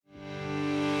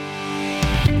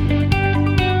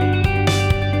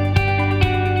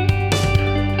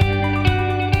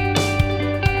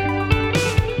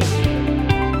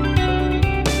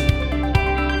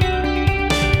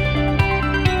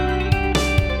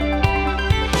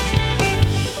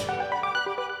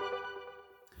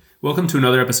Welcome to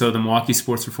another episode of the Milwaukee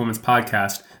Sports Performance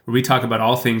Podcast, where we talk about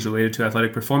all things related to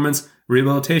athletic performance,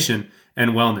 rehabilitation,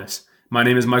 and wellness. My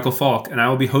name is Michael Falk, and I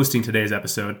will be hosting today's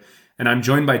episode, and I'm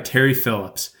joined by Terry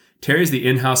Phillips. Terry is the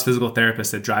in-house physical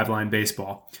therapist at Driveline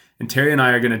Baseball, and Terry and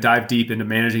I are going to dive deep into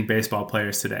managing baseball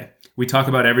players today. We talk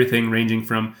about everything ranging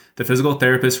from the physical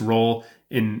therapist's role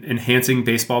in enhancing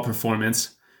baseball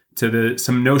performance to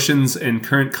some notions and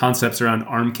current concepts around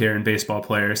arm care in baseball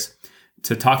players,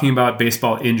 to talking about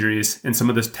baseball injuries and some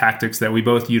of the tactics that we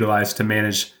both utilize to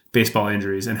manage baseball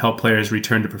injuries and help players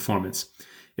return to performance.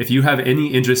 If you have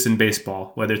any interest in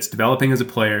baseball, whether it's developing as a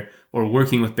player or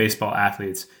working with baseball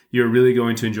athletes, you're really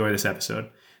going to enjoy this episode.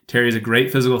 Terry is a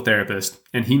great physical therapist,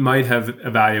 and he might have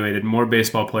evaluated more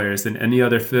baseball players than any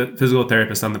other physical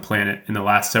therapist on the planet in the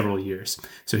last several years.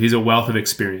 So he's a wealth of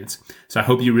experience. So I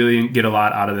hope you really get a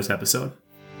lot out of this episode.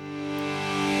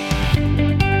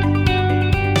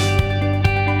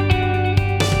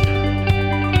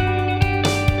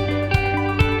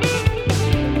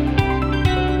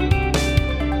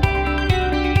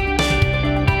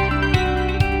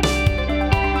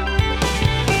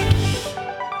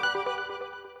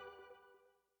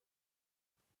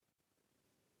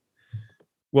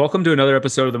 Welcome to another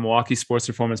episode of the Milwaukee Sports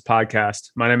Performance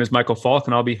Podcast. My name is Michael Falk,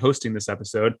 and I'll be hosting this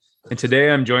episode. And today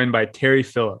I'm joined by Terry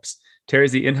Phillips.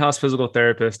 Terry's the in-house physical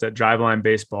therapist at Driveline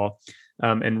Baseball.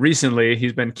 And recently,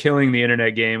 he's been killing the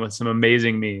internet game with some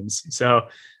amazing memes. So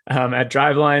at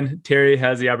Driveline, Terry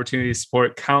has the opportunity to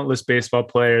support countless baseball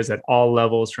players at all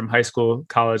levels, from high school,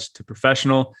 college, to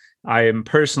professional. I am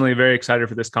personally very excited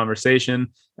for this conversation,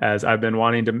 as I've been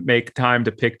wanting to make time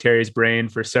to pick Terry's brain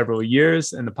for several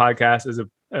years, and the podcast is a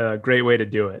great way to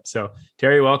do it. So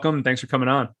Terry, welcome. Thanks for coming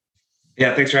on.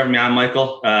 Yeah, thanks for having me on,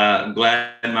 Michael. I'm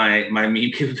glad my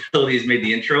meme capabilities made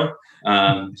the intro.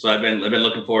 So I've been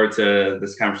looking forward to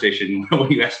this conversation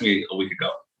when you asked me a week ago.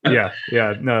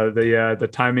 Yeah. No, the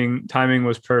timing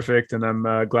was perfect, and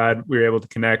I'm glad we were able to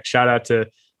connect. Shout out to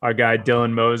our guy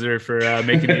Dylan Moser for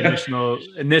making the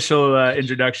initial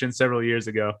introduction several years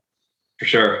ago. For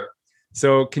sure.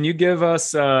 So can you give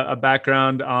us a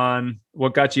background on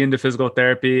what got you into physical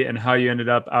therapy and how you ended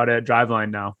up out at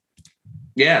Driveline now?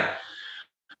 Yeah.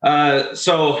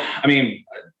 So, I mean,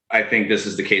 I think this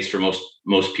is the case for most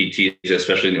PTs,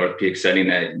 especially in the orthopedic setting,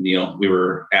 that, we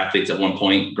were athletes at one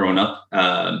point growing up.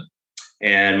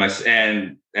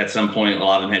 And at some point, a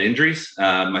lot of them had injuries.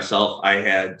 Myself, I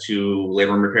had 2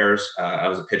 labrum repairs. I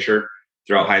was a pitcher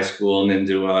throughout high school and then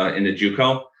into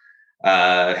JUCO.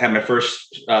 Had my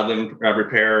first limb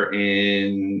repair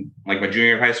in my junior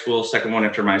year of high school, second one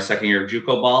after my second year of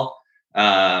JUCO ball.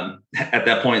 At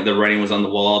that point, the writing was on the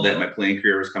wall that my playing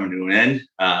career was coming to an end.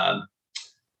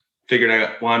 Figured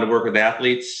I wanted to work with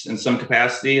athletes in some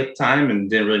capacity at the time and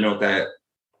didn't really know what that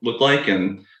looked like,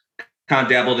 and kind of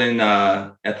dabbled in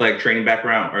athletic training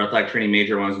background or athletic training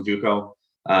major when I was in JUCO.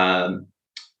 And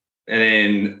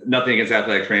then nothing against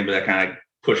athletic training, but that kind of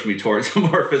pushed me towards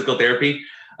more physical therapy.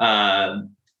 And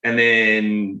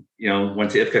then,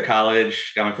 went to Ithaca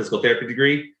College, got my physical therapy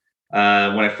degree.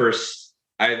 I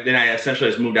essentially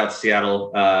just moved out to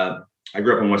Seattle. I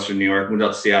grew up in Western New York, moved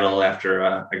out to Seattle after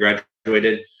I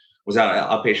graduated, was out at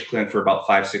outpatient clinic for about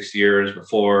 5-6 years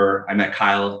before I met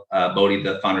Kyle Bodie,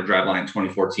 the founder of Driveline, in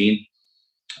 2014.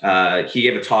 He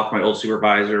gave a talk to my old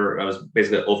supervisor. I was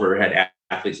basically at overhead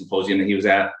athlete symposium that he was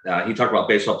at. He talked about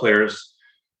baseball players,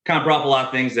 kind of brought up a lot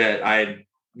of things that I'd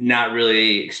not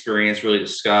really experienced, really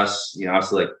discussed,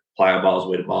 obviously like plyo balls,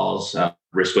 weighted balls,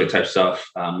 wrist weight type stuff.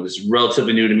 Was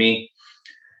relatively new to me.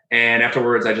 And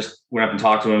afterwards, I just went up and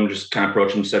talked to him, just kind of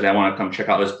approached him, said, I want to come check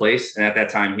out his place. And at that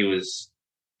time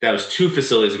that was 2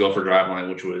 facilities ago for Driveline,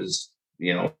 which was,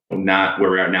 not where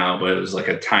we're at now, but it was like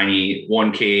a tiny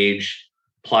 1 cage,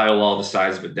 plyo wall the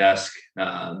size of a desk,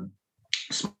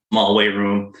 small weight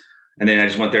room. And then I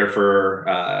just went there for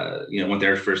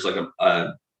just like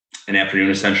an afternoon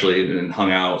essentially, and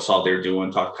hung out, saw what they were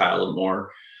doing, talked to Kyle a little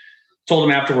more. Told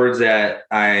him afterwards that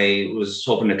I was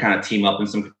hoping to kind of team up in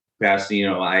some capacity.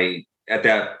 At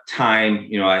that time,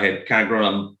 I had kind of grown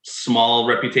a small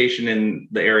reputation in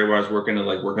the area where I was working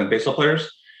with baseball players.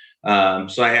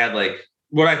 So I had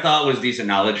what I thought was decent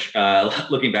knowledge.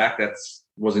 Looking back, that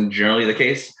wasn't generally the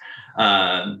case.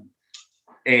 And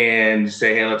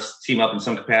say, hey, let's team up in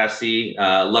some capacity.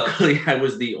 Luckily, I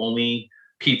was the only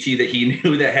PT that he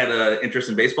knew that had an interest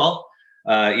in baseball.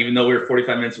 Even though we were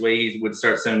 45 minutes away, he would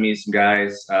start sending me some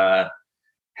guys.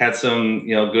 Had some,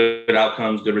 good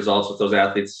outcomes, good results with those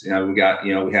athletes. We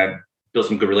had built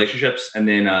some good relationships. And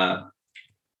then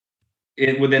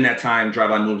within that time,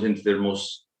 Driveline moved into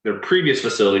their previous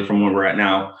facility from where we're at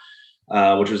now.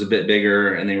 which was a bit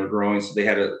bigger, and they were growing. So they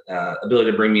had a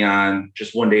ability to bring me on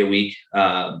just 1 day a week,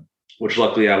 which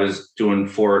luckily I was doing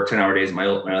 4 10-hour days at my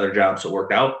other job. So it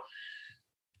worked out.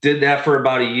 Did that for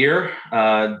about a year.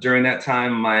 During that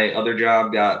time, my other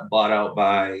job got bought out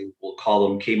by, we'll call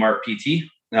them Kmart PT,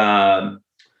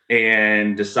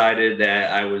 and decided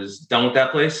that I was done with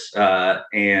that place.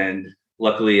 And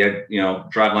luckily,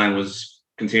 Driveline was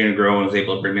continuing to grow and was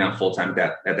able to bring me on full-time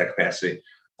at that capacity.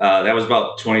 That was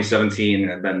about 2017.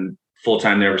 I've been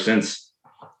full-time there ever since.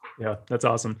 Yeah, that's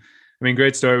awesome. I mean,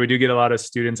 great story. We do get a lot of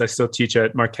students. I still teach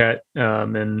at Marquette,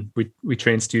 and we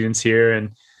train students here,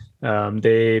 and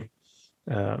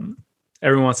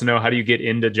everyone wants to know, how do you get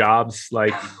into jobs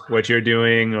like what you're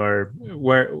doing, or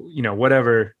where,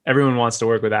 whatever. Everyone wants to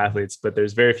work with athletes, but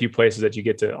there's very few places that you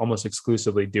get to almost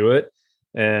exclusively do it.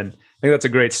 And I think that's a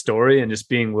great story, and just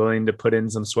being willing to put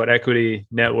in some sweat equity,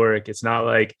 network. It's not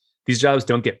like these jobs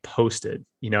don't get posted.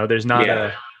 It's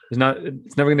never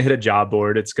going to hit a job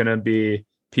board. It's going to be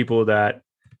people that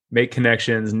make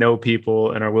connections, know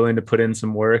people, and are willing to put in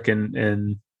some work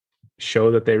and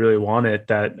show that they really want it,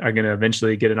 that are going to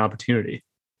eventually get an opportunity.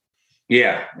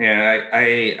 Yeah.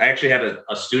 I actually had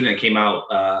a student that came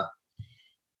out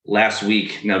last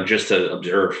week, just to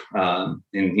observe. And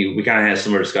we kind of had a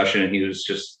similar discussion, and he was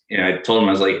just, I told him,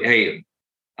 I was like, hey,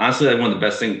 honestly, like, one of the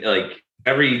best things, like,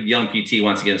 every young PT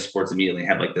wants to get into sports immediately,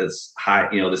 have like this high,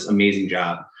 this amazing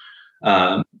job.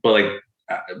 But like,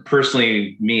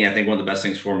 personally, I think one of the best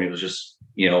things for me was just,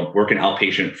 working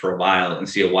outpatient for a while and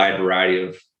see a wide variety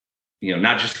of,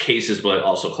 not just cases, but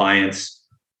also clients,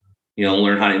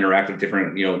 learn how to interact with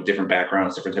different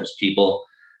backgrounds, different types of people.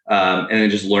 And then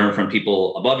just learn from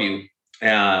people above you.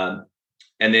 And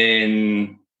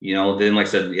then, like I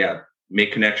said,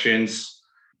 make connections.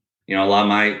 A lot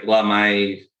of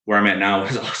my where I'm at now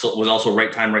was also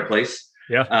right time, right place.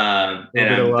 Yeah. And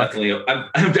I'm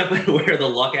definitely aware of the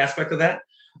luck aspect of that.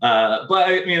 But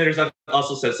I mean, there's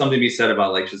also something to be said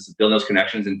about like just building those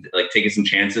connections and like taking some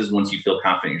chances once you feel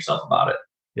confident in yourself about it.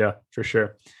 Yeah, for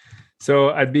sure. So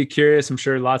I'd be curious. I'm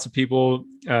sure lots of people,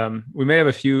 we may have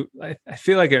a few, I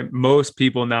feel like most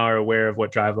people now are aware of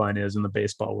what Driveline is in the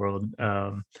baseball world.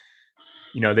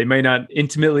 They may not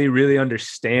intimately really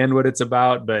understand what it's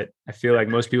about, but I feel like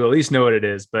most people at least know what it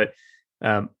is. But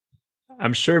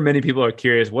I'm sure many people are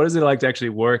curious, what is it like to actually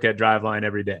work at Driveline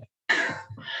every day?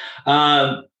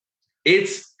 Like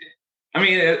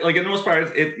in the most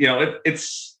part,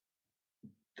 it's,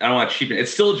 I don't want to cheapen it.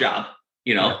 It's still a job,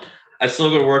 Yeah. I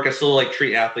still go to work. I still like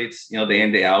treat athletes, day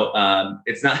in, day out.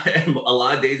 It's not a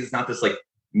lot of days. It's not this like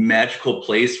magical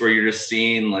place where you're just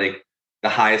seeing like the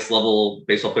highest level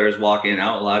baseball players walk in and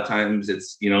out. A lot of times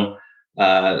it's,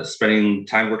 spending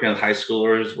time working with high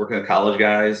schoolers, working with college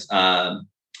guys. But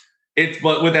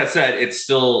with that said, it's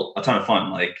still a ton of fun.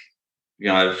 Like,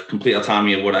 I have complete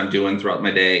autonomy of what I'm doing throughout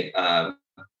my day.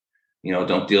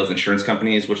 Don't deal with insurance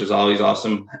companies, which is always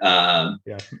awesome.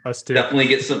 Us too. Definitely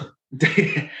get some,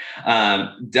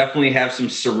 definitely have some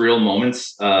surreal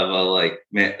moments of like,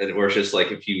 man, where it's just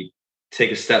like, if you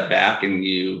take a step back and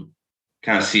you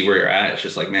kind of see where you're at, it's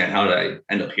just like, man, how did I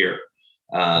end up here?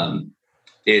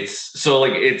 It's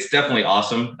definitely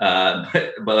awesome.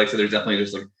 But like I said, there's definitely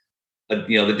just like,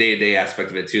 the day-to-day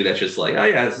aspect of it too. That's just like, oh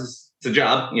yeah, it's a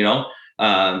job,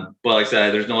 but like I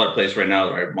said, there's no other place right now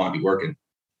that I want to be working.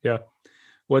 Yeah.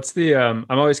 What's the, I'm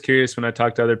always curious when I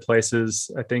talk to other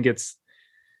places. I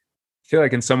feel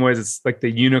like in some ways it's like the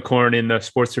unicorn in the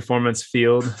sports performance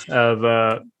field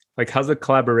of, like, how's the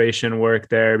collaboration work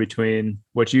there between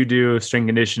what you do, strength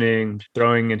conditioning,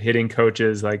 throwing and hitting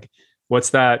coaches? Like, how's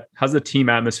the team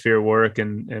atmosphere work,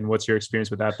 and what's your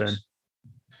experience with that been?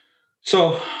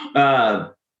 So,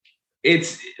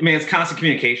 it's constant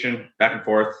communication back and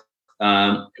forth,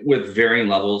 with varying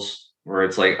levels, where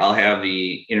it's like, I'll have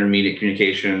the intermediate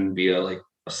communication via like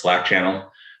a Slack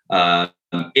channel.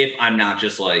 If I'm not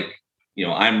just like,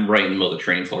 I'm right in the middle of the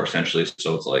training floor essentially.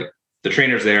 So it's like the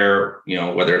trainer's there,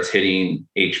 whether it's hitting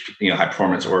high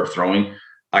performance or throwing,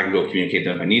 I can go communicate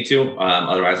them if I need to.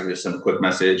 Otherwise I can just send a quick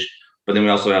message. But then we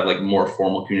also have like more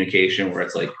formal communication where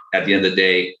it's like, at the end of the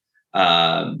day,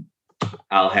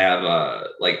 I'll have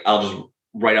I'll just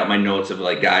write out my notes of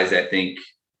like guys that I think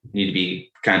need to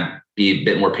be a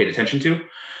bit more paid attention to.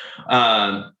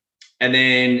 And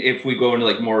then if we go into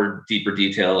like more deeper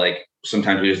detail, like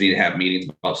sometimes we just need to have meetings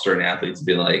about certain athletes and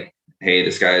be like, hey,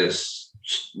 this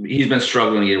he's been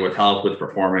struggling either with help, with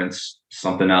performance,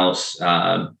 something else.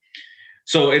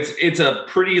 So it's a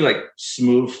pretty like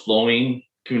smooth flowing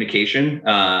communication.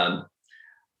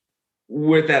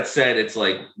 With that said, it's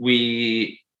like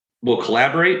we will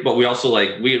collaborate, but we also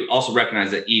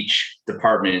recognize that each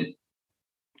department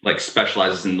like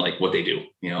specializes in like what they do,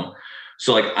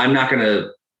 So like, I'm not going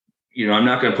to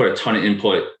put a ton of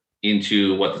input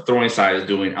into what the throwing side is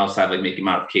doing outside, like making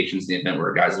modifications in the event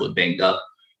where guys look banged up.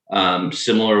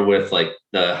 Similar with like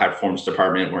the high performance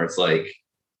department where it's like,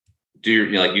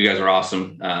 like, you guys are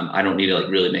awesome. I don't need to like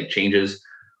really make changes.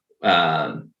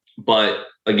 But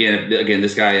again,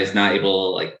 this guy is not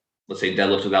able to, like, let's say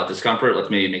deadlift without discomfort. Let's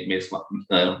maybe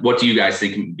what do you guys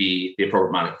think can be the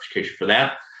appropriate modification for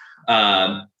that?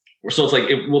 So it's like,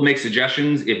 we'll make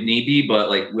suggestions if need be, but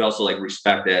like, we also like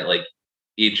respect that like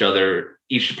each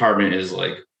department is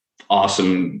like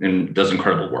awesome and does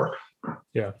incredible work.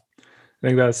 Yeah. I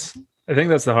think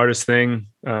that's the hardest thing,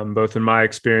 both in my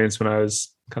experience when I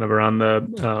was kind of around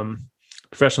the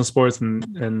professional sports and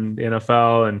the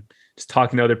NFL, and just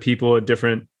talking to other people at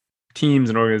different teams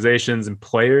and organizations and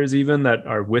players even that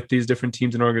are with these different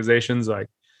teams and organizations. Like,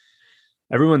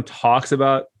 everyone talks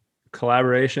about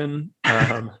collaboration,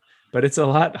 but it's a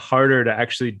lot harder to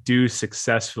actually do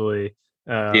successfully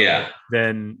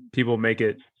than people make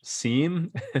it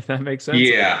seem, if that makes sense.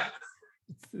 Yeah.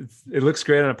 It looks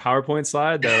great on a PowerPoint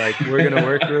slide that like we're going to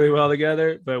work really well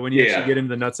together, but when you actually get into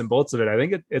the nuts and bolts of it, I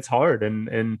think it's hard. And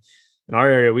in our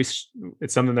area,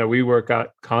 it's something that we work out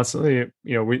constantly.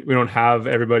 We don't have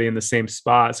everybody in the same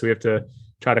spot, so we have to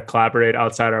try to collaborate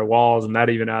outside our walls, and that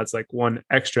even adds like one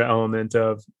extra element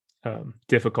of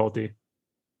difficulty.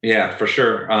 Yeah, for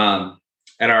sure.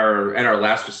 At our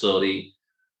last facility,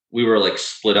 we were like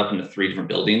split up into 3 different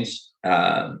buildings.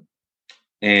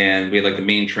 And we had like the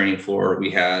main training floor.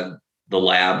 We had the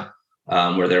lab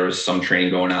where there was some training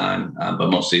going on,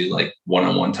 but mostly like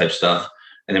one-on-one type stuff.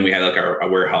 And then we had like our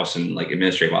warehouse and like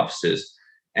administrative offices.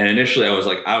 And initially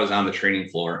I was on the training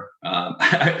floor.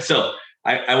 So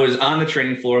I was on the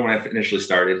training floor when I initially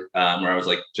started, where I was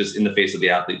like just in the face of the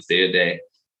athletes day to day.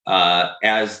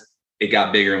 As it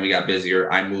got bigger and we got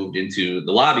busier, I moved into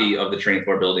the lobby of the training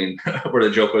floor building where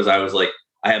the joke was, I was like,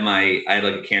 I had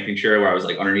like a camping chair where I was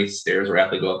like underneath the stairs where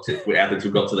athletes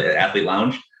would go up to the athlete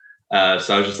lounge. So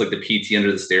I was just like the PT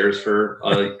under the stairs for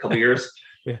a couple years.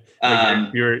 Yeah,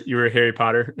 like you were Harry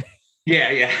Potter.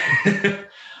 Yeah.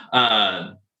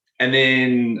 And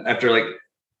then I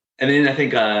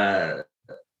think a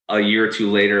year or 2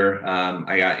 later,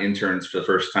 I got interns for the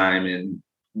first time, and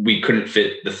we couldn't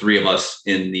fit the 3 of us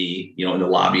in the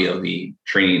lobby of the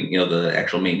training, the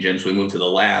actual main gym. So we moved to the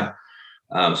lab.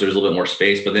 So there's a little bit more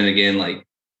space, but then again, like,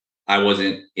 I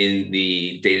wasn't in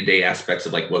the day-to-day aspects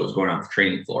of like what was going on with the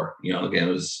training floor. Again,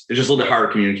 it was just a little bit harder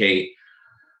to communicate,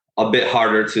 a bit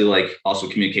harder to like also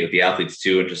communicate with the athletes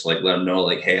too, and just like let them know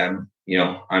like, hey, I'm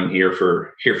here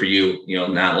for you,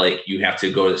 not like you have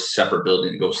to go to a separate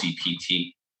building and go see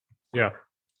PT. Yeah,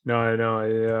 no, I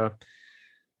know.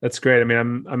 That's great. I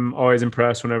mean, I'm always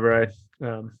impressed whenever I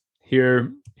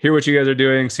hear what you guys are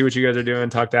doing, see what you guys are doing,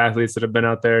 talk to athletes that have been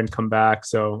out there and come back.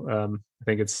 So I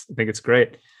think it's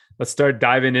great. Let's start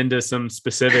diving into some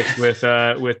specifics with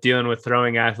dealing with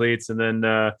throwing athletes, and then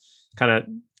kind of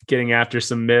getting after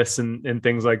some myths and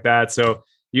things like that. So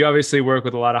you obviously work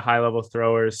with a lot of high level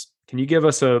throwers. Can you give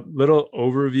us a little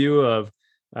overview of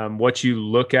what you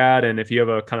look at, and if you have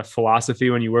a kind of philosophy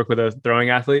when you work with a throwing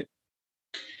athlete?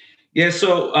 Yeah.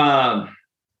 So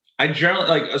I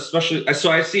generally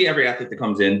so I see every athlete that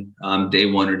comes in day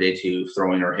 1 or day 2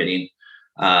 throwing or hitting.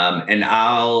 And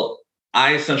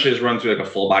I essentially just run through like a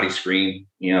full body screen.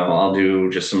 I'll do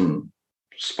just some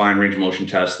spine range of motion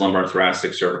tests, lumbar,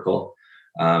 thoracic, cervical,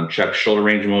 check shoulder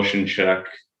range of motion, check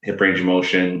hip range of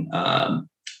motion.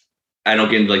 I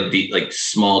don't get into like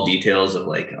small details of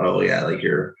like, oh yeah, like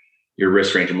your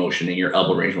wrist range of motion and your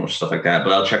elbow range of motion, stuff like that.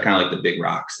 But I'll check kind of like the big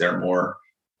rocks that are more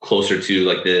closer to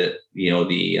like the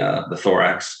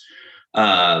thorax.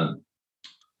 And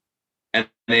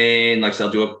then like, so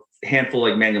I'll do a handful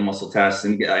like manual muscle tests,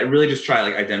 and I really just try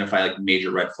like identify like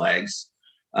major red flags,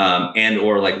 and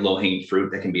or like low hanging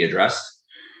fruit that can be addressed.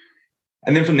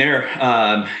 And then from there,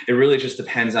 it really just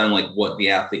depends on like what the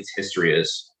athlete's history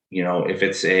is. If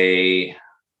it's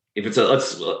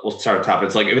we'll start at the top.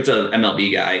 It's like, if it's an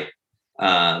MLB guy,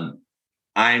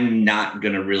 I'm not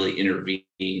going to really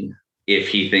intervene if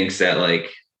he thinks that like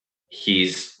if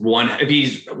he's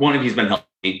been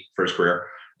healthy for his career,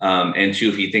 and 2,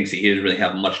 if he thinks that he doesn't really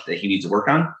have much that he needs to work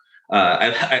on.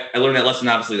 I learned that lesson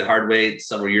obviously the hard way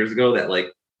several years ago, that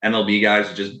like MLB guys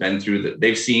have just been through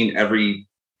they've seen every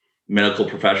medical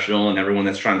professional and everyone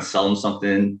that's trying to sell them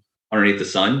something underneath the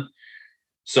sun.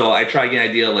 So I try to get an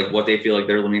idea of like what they feel like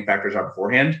their limiting factors are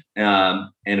beforehand.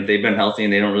 And if they've been healthy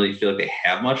and they don't really feel like they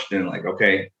have much, then like,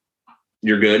 okay,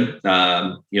 you're good.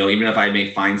 Even if I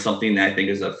may find something that I think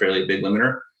is a fairly big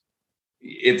limiter,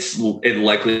 it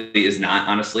likely is not,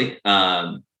 honestly.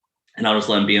 and I'll just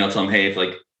let them be. And I'll tell them, hey, if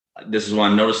like, this is what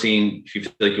I'm noticing. If you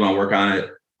feel like you want to work on it,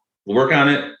 we'll work on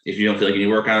it. If you don't feel like you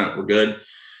need to work on it, we're good.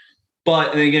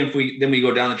 But then again, if we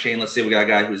go down the chain, let's say we got a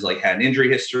guy who's like had an injury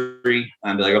history,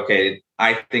 and be like, okay,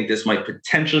 I think this might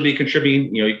potentially be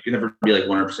contributing. You can never be like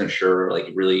 100% sure, or like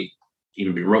really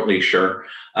even be remotely sure.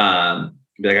 Be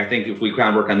like, I think if we kind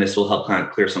of work on this, we'll help kind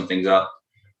of clear some things up,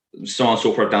 so on and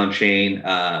so forth down the chain.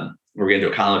 We're getting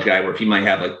to a college guy where he might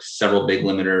have like several big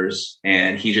limiters,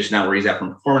 and he's just not where he's at from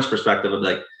a performance perspective of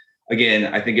like,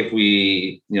 again, I think if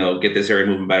we, get this area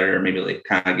moving better, maybe like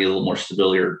kind of get a little more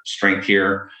stability or strength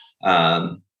here.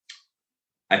 I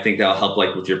think that'll help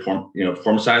like with your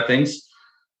performance side of things.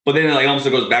 But then it like almost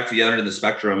goes back to the other end of the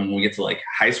spectrum when we get to like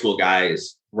high school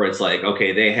guys where it's like,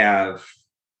 okay, they have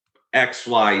X,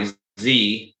 Y,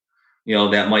 Z,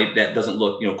 that doesn't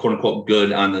look, quote unquote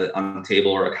good on the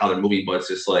table or like how they're moving, but it's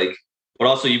just like, but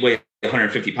also you weigh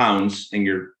 150 pounds and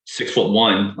you're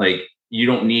 6'1", like you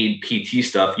don't need PT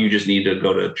stuff. You just need to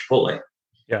go to Chipotle.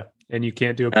 Yeah. And you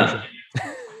can't do a push-up.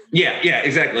 Yeah,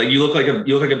 exactly. Like you look like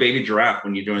a baby giraffe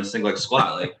when you're doing a single leg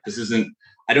squat. Like this isn't.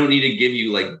 I don't need to give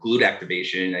you like glute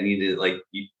activation. I need to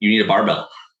you need a barbell.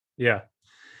 Yeah.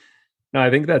 No, I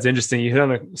think that's interesting. You hit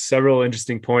on several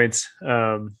interesting points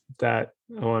that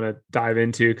I want to dive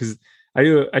into because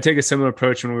I take a similar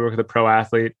approach when we work with a pro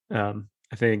athlete.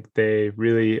 I think they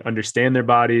really understand their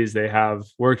bodies. They have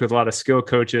worked with a lot of skill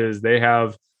coaches. They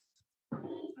have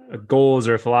goals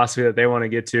or a philosophy that they want to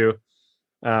get to.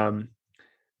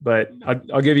 But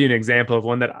I'll give you an example of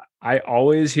one that I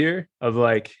always hear of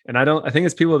like, and I think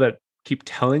it's people that keep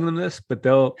telling them this, but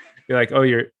they'll be like, oh,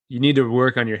 you need to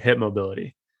work on your hip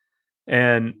mobility.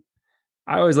 And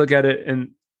I always look at it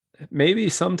and maybe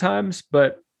sometimes,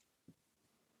 but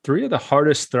 3 of the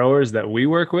hardest throwers that we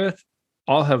work with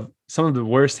all have some of the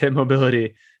worst hip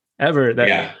mobility ever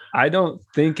that I don't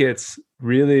think it's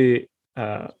really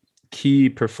a key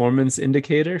performance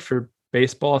indicator for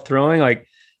baseball throwing. Like,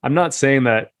 I'm not saying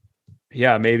that,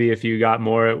 maybe if you got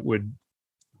more, it would,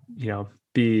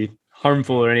 be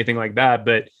harmful or anything like that.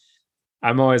 But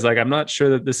I'm always like, I'm not sure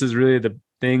that this is really the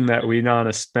thing that we want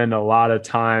to spend a lot of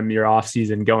time your off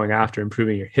season going after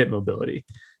improving your hip mobility.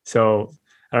 So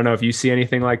I don't know if you see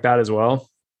anything like that as well.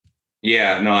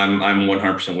 Yeah, no, I'm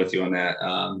 100% with you on that.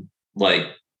 Like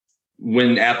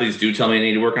when athletes do tell me they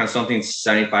need to work on something,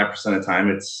 75% of the time,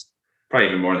 it's probably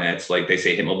even more than that. It's like they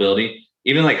say hip mobility.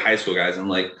 Even like high school guys, I'm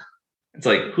like, it's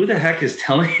like, who the heck is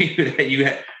telling you that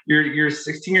you're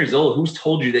 16 years old? Who's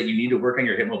told you that you need to work on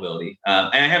your hip mobility? And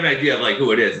I have an idea of like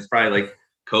who it is. It's probably like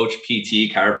coach,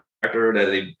 PT, chiropractor that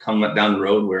they come down the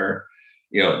road where,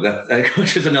 that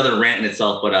coach is another rant in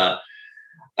itself. But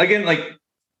again, like,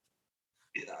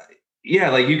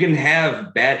 like you can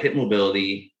have bad hip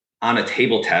mobility on a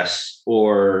table test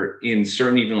or in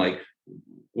certain even like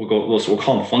we'll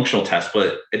call them functional tests,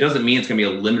 but it doesn't mean it's going to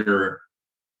be a limiter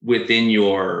within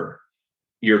your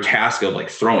task of like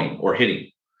throwing or hitting.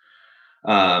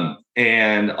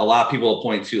 And a lot of people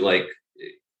point to like,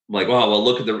 well,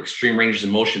 look at the extreme ranges of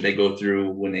motion they go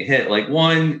through when they hit. Like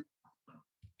one,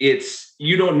 it's,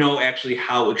 you don't know actually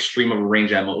how extreme of a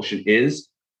range of motion is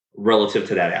relative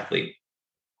to that athlete.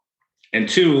 And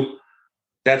 2,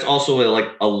 that's also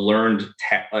a learned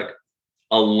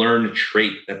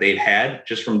trait that they've had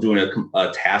just from doing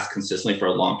a task consistently for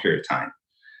a long period of time.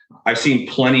 I've seen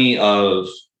plenty of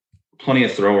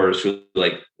throwers who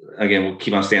like, again, we'll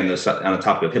keep on staying on the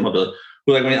topic of hip mobility,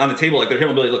 who like when on the table, like their hip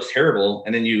mobility looks terrible.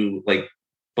 And then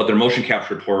but their motion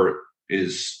capture report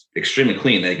is extremely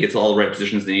clean. They get to all the right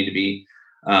positions they need to be.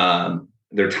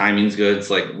 Their timing's good. It's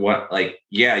like,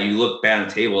 you look bad on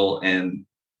the table and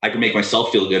I can make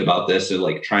myself feel good about this and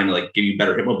like trying to like give you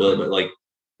better hip mobility, but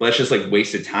that's just like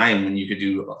wasted time when you could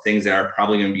do things that are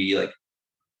probably going to be like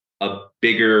a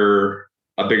bigger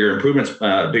improvement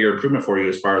for you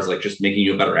as far as like just making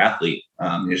you a better athlete.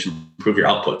 You just improve your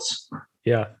outputs.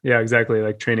 Yeah, exactly.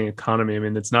 Like training economy. I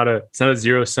mean, it's not a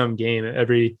 0-sum game.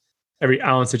 Every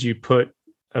ounce that you put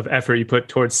of effort you put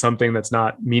towards something that's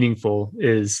not meaningful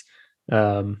is,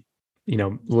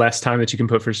 less time that you can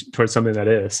put towards something that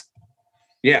is.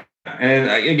 Yeah. And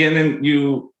again, then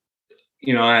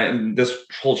this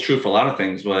holds true for a lot of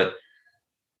things, but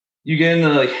you can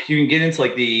get into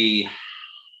like the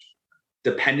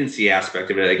dependency aspect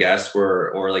of it, I guess,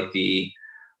 where the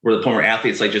point where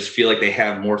athletes like just feel like they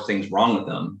have more things wrong with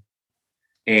them.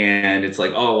 And it's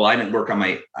like, oh, well, I didn't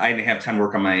have time to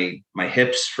work on my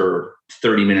hips for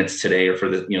 30 minutes today or for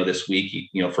this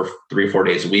week, for 3 or 4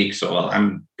 days a week. So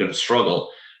I'm going to struggle.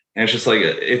 And it's just like,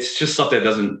 it's just stuff that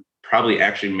doesn't probably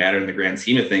actually matter in the grand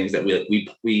scheme of things that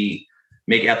we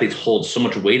make athletes hold so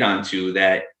much weight onto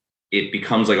that it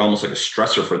becomes like almost like a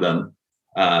stressor for them,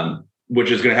 which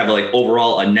is going to have like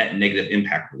overall a net negative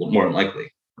impact more than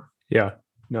likely. Yeah,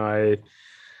 no,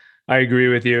 I agree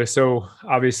with you. So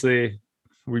obviously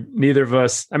neither of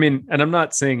us, I mean, and I'm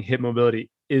not saying hip mobility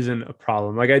isn't a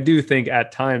problem. Like I do think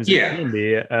at times it can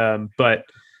be, but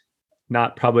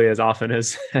not probably as often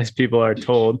as people are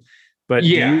told. But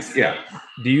do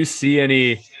you see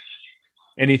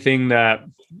anything that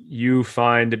you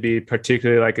find to be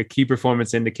particularly like a key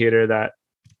performance indicator that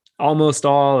almost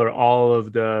all or all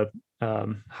of the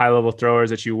high level throwers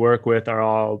that you work with are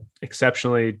all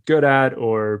exceptionally good at,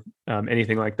 or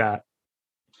anything like that?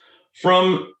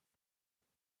 From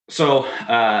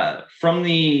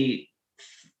the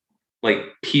like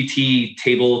PT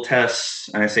table tests,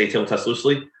 and I say table tests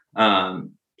loosely,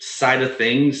 side of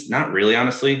things, not really,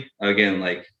 honestly. Again,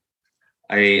 like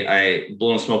I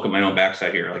blowing smoke at my own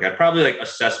backside here. Like I probably like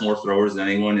assess more throwers than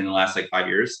anyone in the last like 5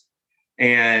 years.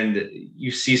 And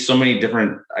you see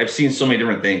I've seen so many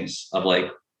different things of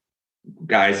like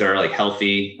guys that are like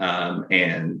healthy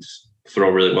and throw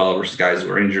really well versus guys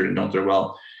who are injured and don't throw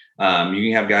well. You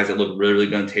can have guys that look really, really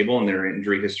good on table and their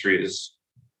injury history is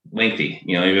lengthy.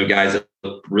 You have guys that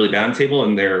look really bad on table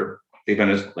and they've been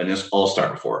an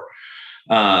all-star before.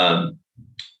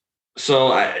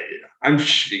 So I'm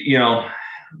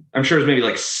sure there's maybe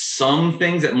like some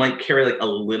things that might carry like a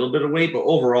little bit of weight, but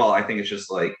overall, I think it's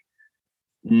just like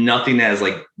nothing that is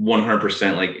like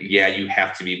 100% like, yeah, you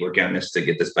have to be working on this to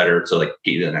get this better to like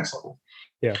get you to the next level.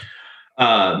 Yeah.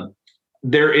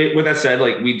 With that said,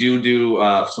 like we do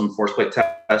some force plate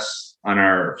tests on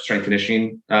our strength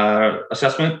conditioning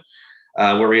assessment,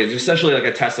 where we essentially like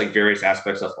a test like various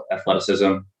aspects of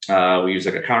athleticism. We use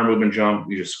like a counter movement jump,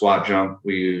 we use a squat jump,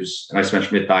 and I just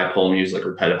mentioned mid-thigh pull, and we use like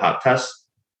repetitive hop tests.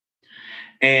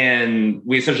 And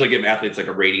we essentially give athletes like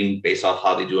a rating based off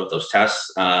how they do at those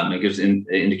tests. It gives an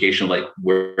indication of like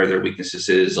where their weaknesses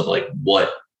is, of like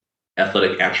what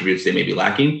athletic attributes they may be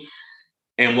lacking.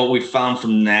 And what we found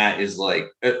from that is like,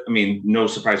 I mean, no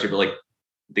surprise here, but like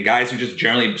the guys who just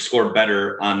generally score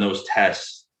better on those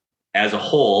tests as a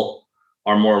whole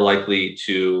are more likely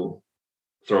to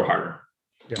throw harder.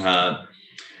 Yeah.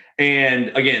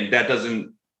 And again, that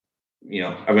doesn't,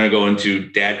 I'm going to go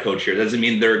into dad coach here. That doesn't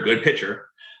mean they're a good pitcher.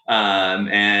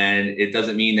 And it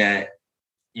doesn't mean that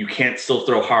you can't still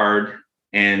throw hard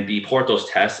and be poor at those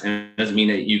tests. And it doesn't mean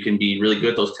that you can be really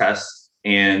good at those tests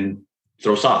and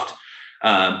throw soft.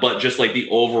 But just like the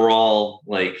overall,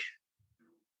 like,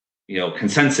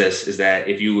 consensus is that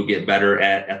if you would get better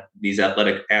at these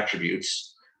athletic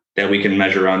attributes that we can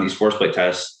measure on these force plate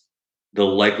tests, the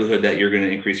likelihood that you're going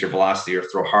to increase your velocity or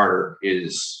throw harder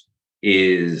is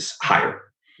higher.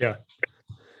 Yeah.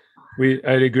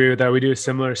 I'd agree with that. We do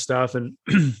similar stuff. And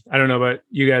I don't know about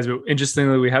you guys, but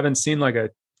interestingly, we haven't seen like a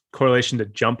correlation to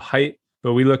jump height,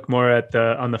 but we look more at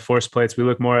on the force plates, we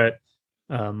look more at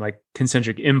like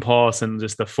concentric impulse and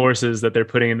just the forces that they're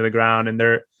putting into the ground. And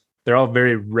they're all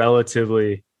very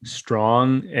relatively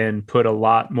strong and put a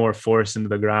lot more force into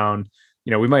the ground.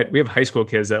 We have high school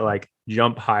kids that like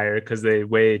jump higher because they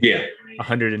weigh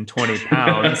 120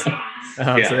 pounds. So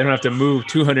they don't have to move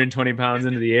 220 pounds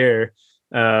into the air.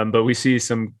 But we see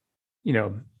some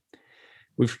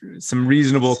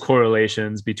reasonable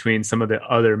correlations between some of the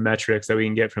other metrics that we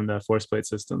can get from the force plate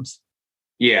systems.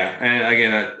 Yeah. And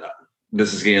again,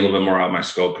 this is getting a little bit more out of my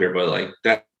scope here, but like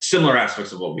that similar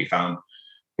aspects of what we found,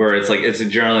 where it's like, it's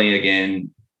generally,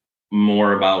 again,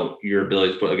 more about your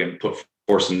ability to put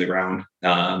force in the ground,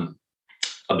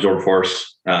 absorb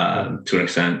force to an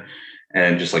extent,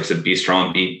 and just like I said, be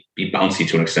strong, be bouncy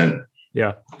to an extent.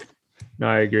 Yeah, no,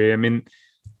 I agree. I mean,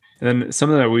 and then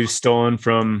something that we've stolen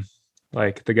from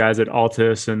like the guys at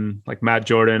Altus and like Matt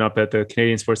Jordan up at the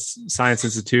Canadian Sports Science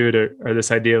Institute are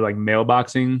this idea of like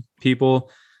mailboxing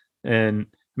people. And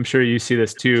I'm sure you see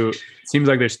this too. It seems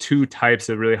like there's two types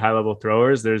of really high level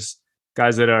throwers. There's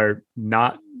guys that are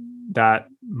not that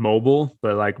mobile,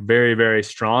 but like very, very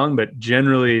strong, but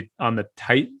generally on the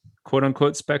tight quote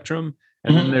unquote spectrum.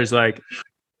 And then there's like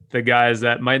the guys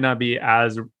that might not be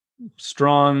as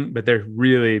strong, but they're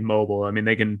really mobile. I mean,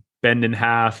 they can bend in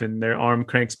half and their arm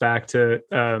cranks back to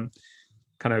kind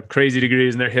of crazy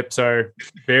degrees and their hips are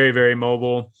very, very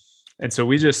mobile. And so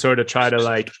we just sort of try to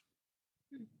like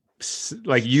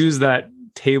use that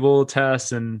table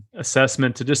test and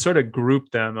assessment to just sort of group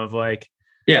them of like,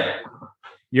 yeah,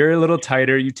 you're a little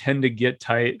tighter. You tend to get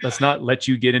tight. Let's not let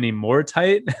you get any more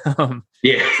tight.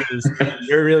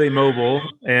 You're really mobile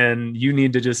and you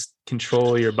need to just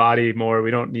control your body more. We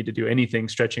don't need to do anything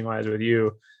stretching wise with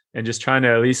you, and just trying to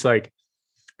at least like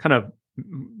kind of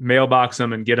mailbox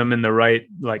them and get them in the right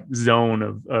like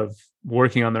zone of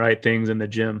working on the right things in the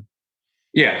gym.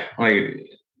 Yeah.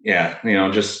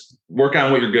 Just work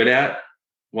on what you're good at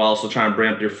while also trying to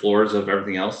bring up your floors of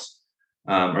everything else.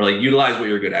 Or like utilize what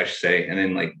you're good at, I should say. And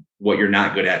then like what you're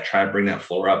not good at, try to bring that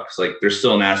floor up. Cause like there's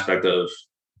still an aspect of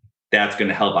that's going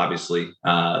to help, obviously.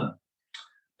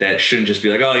 That shouldn't just be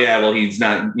like, oh yeah, well, he's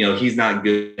not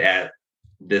good at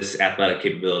this athletic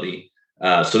capability.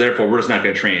 So therefore we're just not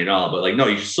going to train at all. But like, no,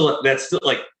 that's still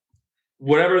like,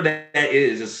 whatever that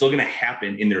is still going to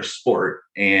happen in their sport,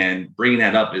 and bringing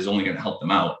that up is only going to help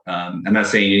them out. I'm not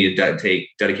saying you need to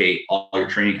dedicate all your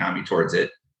training economy towards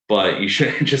it, but you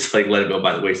shouldn't just like let it go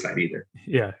by the wayside either.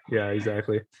 Yeah,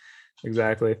 exactly.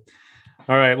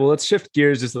 All right, well, let's shift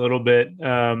gears just a little bit.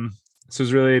 This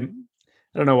was really, I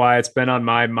don't know why it's been on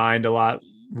my mind a lot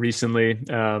recently.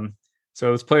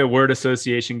 So let's play a word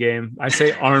association game. I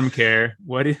say arm care.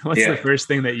 What's the first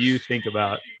thing that you think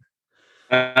about?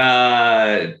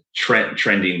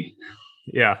 Trending.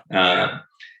 Yeah.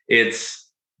 It's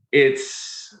I'm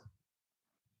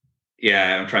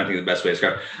trying to think of the best way to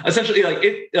describe it. Essentially,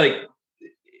 like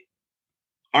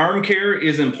arm care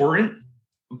is important,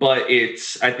 but I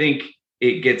think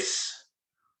it gets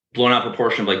blown out of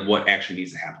proportion of like what actually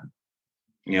needs to happen.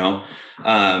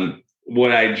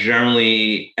 What I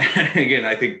generally, again,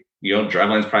 I think,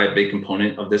 Driveline is probably a big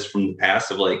component of this from the past,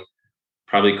 of like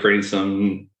probably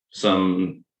creating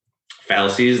some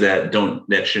fallacies that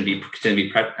shouldn't be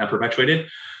perpetuated.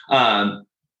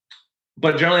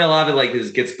 But generally a lot of it like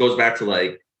goes back to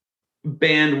like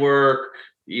band work,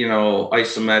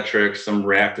 isometric, some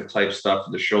reactive type stuff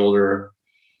for the shoulder,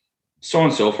 so on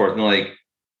and so forth. And like,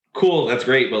 cool, that's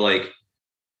great, but like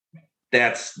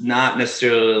that's not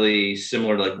necessarily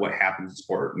similar to like what happens in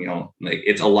sport. Like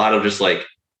it's a lot of just like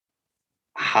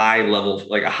high level,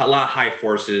 like a lot of high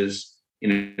forces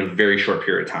in a very short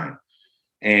period of time,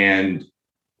 and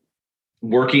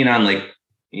working on like,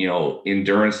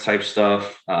 endurance type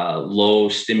stuff, low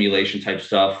stimulation type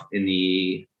stuff in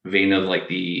the vein of like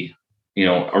the,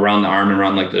 around the arm and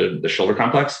around like the shoulder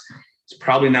complex. It's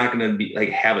probably not going to be like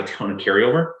have a ton of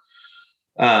carryover.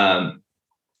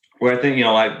 Where I think,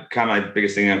 my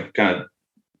biggest thing, I've kind of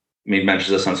made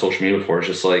mention of this on social media before, is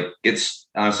just like, it's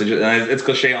honestly just, it's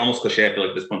cliche, almost cliche, I feel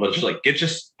like at this point, but it's just like, get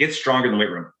stronger in the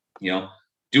weight room,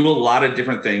 do a lot of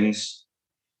different things,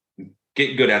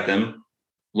 get good at them,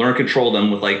 learn to control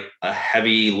them with like a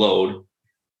heavy load.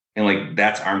 And like,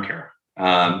 that's arm care.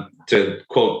 To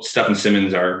quote Stephen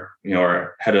Simmons, our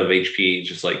head of HP,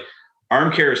 just like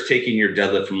arm care is taking your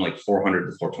deadlift from like 400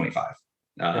 to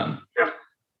 425.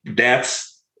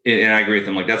 And I agree with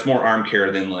them. Like that's more arm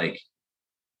care than like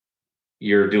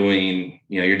you're doing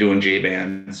J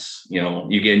bands,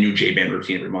 you get a new J band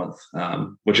routine every month.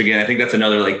 Which again, I think that's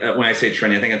another, like when I say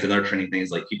training, I think that's another training thing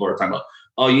is like people are talking about,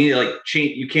 oh, you need to like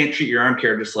change, you can't treat your arm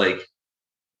care just like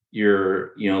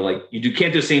like you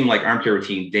can't do the same like arm care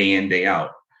routine day in, day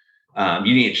out.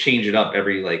 You need to change it up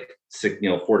every like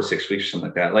 4 to 6 weeks or something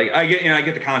like that. Like I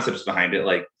get the concepts behind it.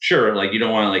 Like, sure, like you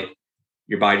don't want to like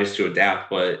your body just to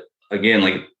adapt, but again,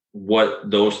 like what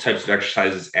those types of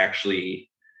exercises actually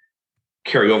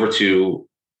carry over to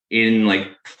in like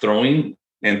throwing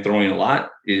a lot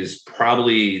is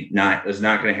probably not going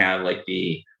to have like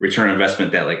the return on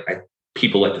investment that like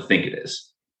people like to think it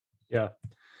is. Yeah,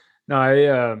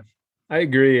 no, I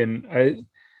agree. And I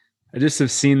just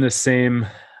have seen the same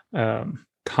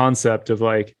concept of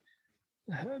like,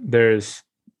 there's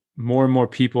more and more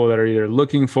people that are either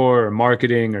looking for or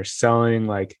marketing or selling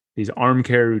like these arm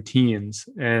care routines.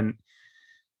 And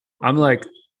I'm like,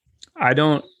 I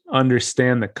don't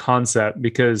understand the concept,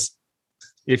 because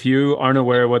if you aren't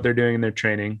aware of what they're doing in their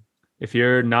training, if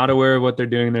you're not aware of what they're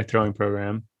doing in their throwing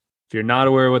program, if you're not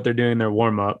aware of what they're doing in their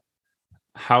warm up,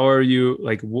 how are you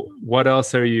like, what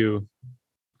else are you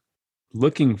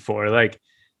looking for? Like,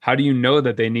 how do you know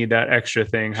that they need that extra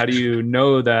thing? How do you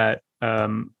know that,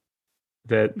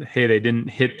 that, hey, they didn't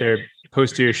hit their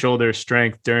posterior shoulder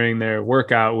strength during their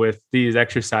workout with these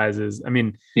exercises? I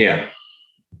mean, yeah,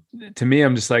 to me,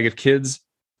 I'm just like, if kids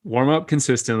warm up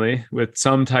consistently with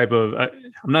some type of,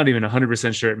 I'm not even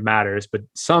 100% sure it matters, but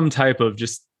some type of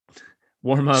just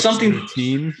warm up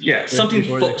routine. Yeah.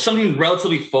 Something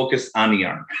relatively focused on the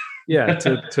arm. Yeah.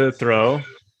 To throw.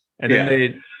 And then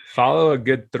they follow a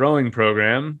good throwing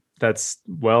program that's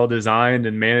well designed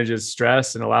and manages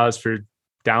stress and allows for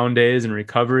down days and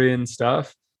recovery and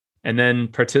stuff. And then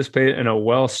participate in a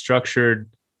well-structured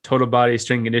total body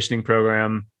strength conditioning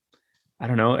program. I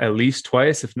don't know, at least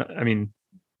twice, if not, I mean,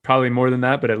 probably more than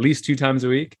that, but at least 2 times a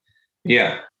week.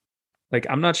 Yeah. Like,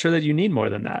 I'm not sure that you need more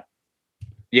than that.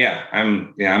 Yeah,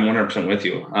 I'm 100% with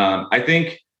you. I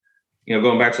think,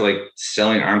 going back to like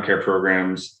selling arm care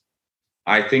programs,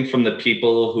 I think from the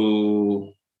people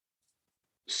who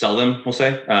sell them, we'll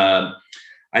say, I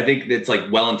think it's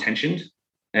like well-intentioned.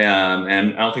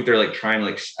 And I don't think they're like trying,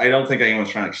 like, I don't think anyone's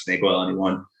trying to like snake oil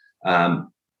anyone. I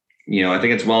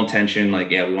think it's well-intentioned.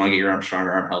 Like, yeah, we want to get your arm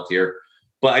stronger, arm healthier.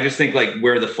 But I just think like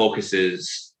where the focus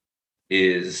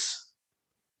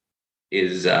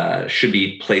should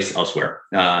be placed elsewhere.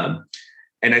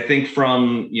 And I think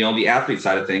from, the athlete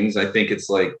side of things, I think it's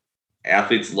like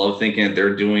athletes love thinking that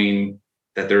they're doing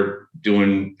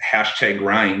hashtag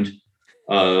grind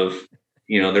of,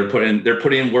 they're putting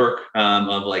in work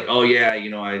of like, oh yeah,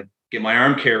 I get my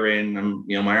arm care in,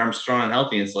 my arm's strong and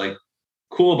healthy. And it's like,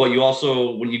 cool. But you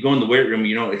also, when you go in the weight room,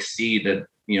 you don't exceed an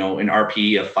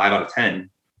RPE of 5 out of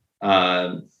 10.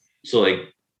 So like,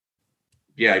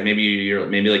 yeah, maybe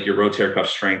like your rotator cuff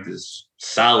strength is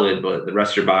solid, but the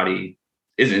rest of your body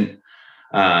isn't.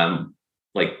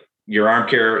 Like your arm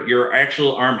care, your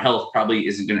actual arm health probably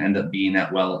isn't going to end up being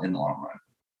that well in the long run.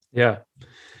 Yeah.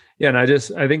 Yeah. And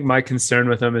I think my concern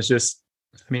with them is just,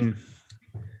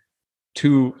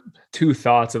 two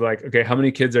thoughts of like, okay, how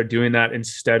many kids are doing that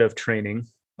instead of training?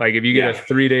 Like if you get a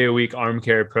 3-day a week arm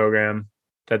care program,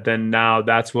 that then now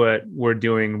that's what we're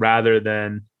doing rather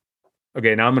than,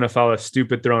 okay, now I'm going to follow a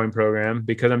stupid throwing program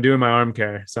because I'm doing my arm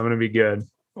care. So I'm going to be good.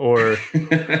 Or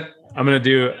I'm going to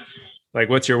do like,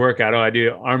 what's your workout? Oh, I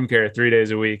do arm care 3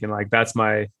 days a week. And like, that's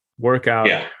my workout.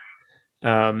 Yeah.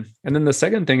 And then the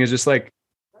second thing is just like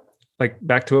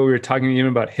back to what we were talking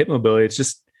even about hip mobility.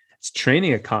 It's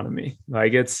training economy.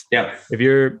 Like if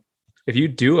you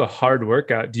do a hard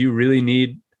workout, do you really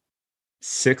need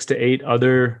 6 to 8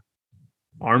 other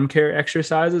arm care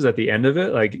exercises at the end of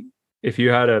it? Like if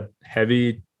you had a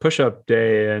heavy push-up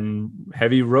day and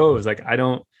heavy rows, like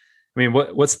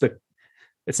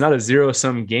it's not a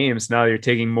zero-sum game. So now you're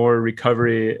taking more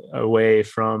recovery away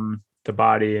from the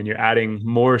body and you're adding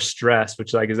more stress,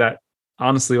 which like, is that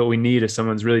honestly what we need if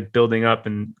someone's really building up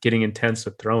and getting intense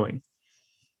with throwing?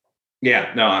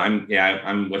 Yeah, no, I'm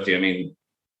with you. I mean,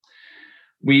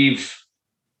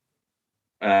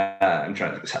 I'm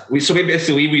trying to think. We used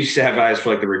to have guys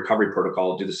for like the recovery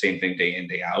protocol do the same thing day in,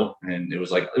 day out. And it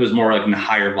was more like in the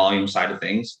higher volume side of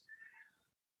things.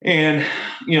 And,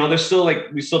 there's still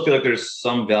we still feel like there's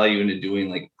some value into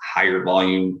doing like higher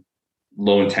volume,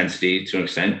 low intensity to an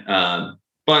extent.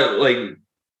 But like,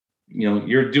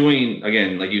 you're doing,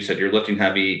 again, like you said, you're lifting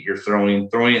heavy, you're throwing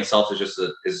itself is just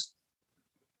is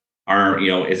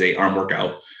a arm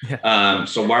workout. Yeah.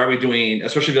 So why are we doing,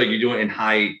 especially like you're doing in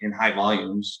high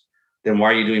volumes, then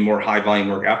why are you doing more high volume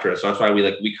work after it? So that's why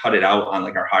we cut it out on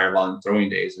like our higher volume throwing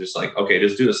days. Just like, okay,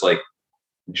 just do this like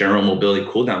general mobility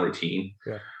cool down routine.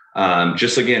 Yeah.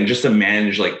 Just to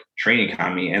manage like training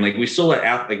economy. And like, we still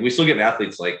give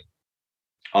athletes like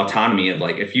autonomy of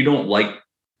like, if you don't like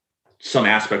some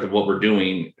aspect of what we're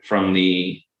doing from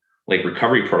the like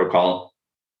recovery protocol,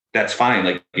 that's fine.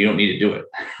 Like you don't need to do it.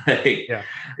 Yeah.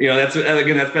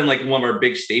 That's been like one of our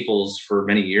big staples for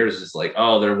many years is like,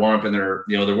 oh, they're warm up in their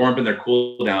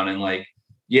cool down. And like,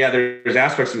 yeah, there's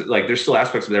aspects of it, like there's still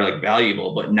aspects of it that are like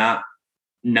valuable, but not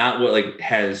what like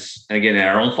has, again,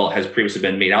 at our own fault has previously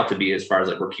been made out to be as far as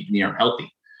like we're keeping the arm healthy.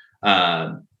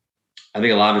 I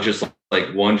think a lot of it's just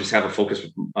like one, just have a focus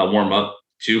warm up,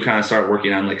 2, kind of start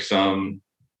working on like some,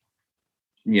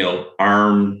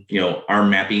 arm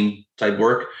mapping type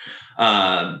work.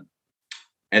 And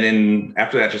then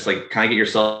after that, just like kind of get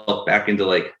yourself back into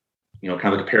like, kind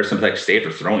of like a parasympathetic state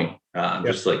for throwing,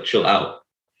 just like chill out.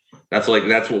 That's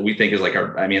what we think is like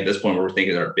at this point, what we're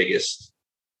thinking is our biggest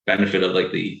benefit of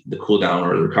like the cool down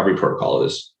or the recovery protocol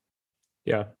is.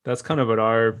 Yeah. That's kind of what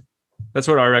our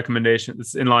recommendation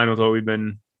is, in line with what we've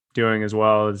been doing as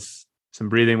well, is some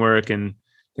breathing work and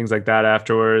things like that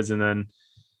afterwards. And then,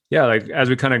 yeah, like as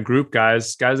we kind of group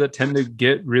guys that tend to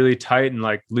get really tight and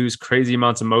like lose crazy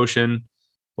amounts of motion,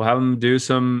 we'll have them do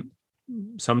some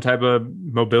type of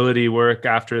mobility work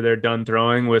after they're done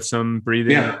throwing with some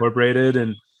breathing incorporated.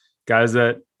 And guys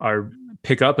that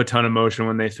pick up a ton of motion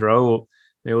when they throw,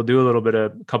 they will do a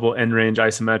couple end range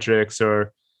isometrics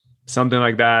or something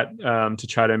like that to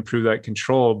try to improve that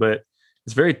control. But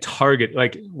it's very target,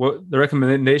 like what the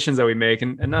recommendations that we make,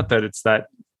 and not that it's that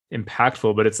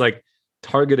impactful, but it's like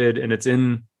targeted and it's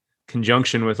in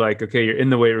conjunction with like, okay, you're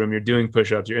in the weight room, you're doing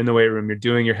push-ups, you're in the weight room, you're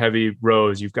doing your heavy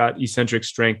rows, you've got eccentric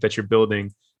strength that you're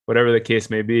building, whatever the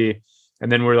case may be.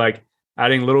 And then we're like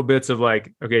adding little bits of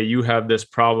like, okay, you have this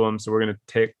problem, so we're going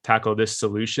to tackle this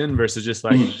solution, versus just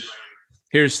like,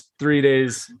 here's 3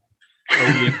 days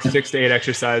a week, 6 to 8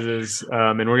 exercises.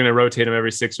 And we're going to rotate them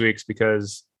every 6 weeks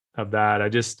because of that. I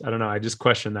don't know. I just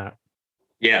question that.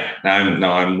 Yeah,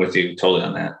 I'm with you totally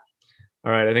on that.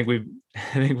 All right. I think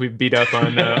we've beat up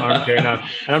on arm care enough.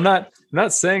 And I'm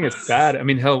not saying it's bad. I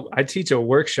mean, hell, I teach a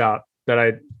workshop that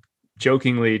I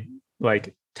jokingly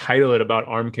like title it about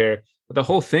arm care, but the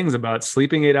whole thing's about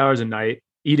sleeping 8 hours a night,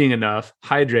 eating enough,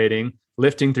 hydrating,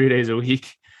 lifting 3 days a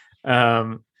week.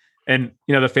 And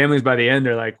the families by the end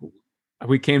are like,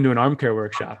 we came to an arm care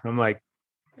workshop. And I'm like,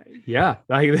 yeah,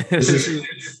 like this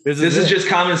is just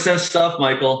common sense stuff,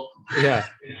 Michael. Yeah.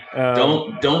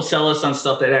 Don't sell us on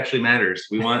stuff that actually matters.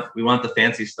 We want the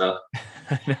fancy stuff.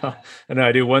 I know.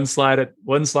 I do one slide at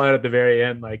the very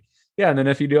end, like, yeah. And then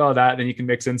if you do all that, then you can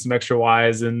mix in some extra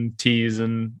Y's and T's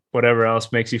and whatever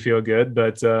else makes you feel good.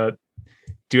 But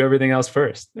do everything else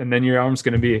first. And then your arm's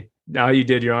going to be, now you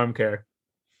did your arm care.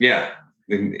 Yeah,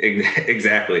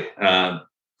 exactly.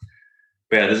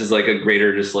 Yeah, this is like a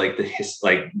greater, just like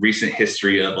recent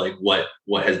history of like what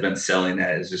has been selling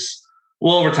that is just,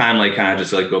 well, over time, like kind of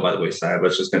just like go by the wayside, but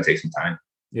it's just going to take some time.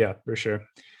 Yeah, for sure.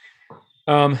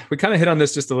 We kind of hit on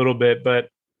this just a little bit, but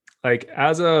like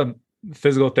as a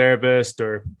physical therapist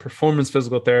or performance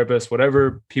physical therapist,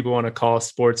 whatever people want to call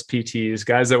sports PTs,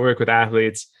 guys that work with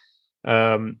athletes,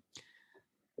 how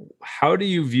do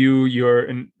you view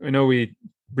and I know we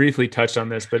briefly touched on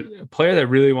this, but a player that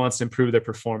really wants to improve their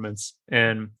performance,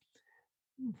 and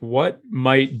what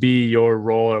might be your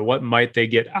role, or what might they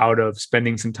get out of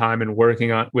spending some time and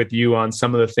working on with you on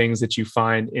some of the things that you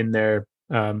find in their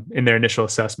initial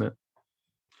assessment?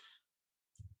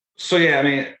 So, yeah, I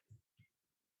mean,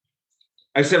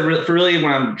 I said really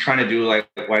what I'm trying to do, like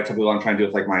what I tell people I'm trying to do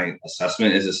with like my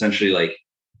assessment is essentially like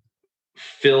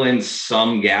fill in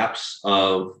some gaps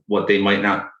of what they might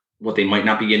not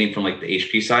be getting from like the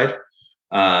HP side,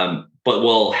 but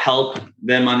will help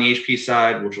them on the HP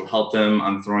side, which will help them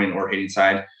on throwing or hitting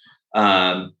side.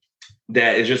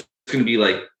 That is just going to be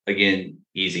like, again,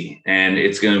 easy. And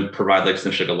it's going to provide like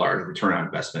essentially like a large return on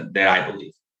investment that I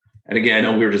believe. And again, I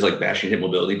know we were just like bashing hip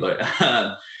mobility, but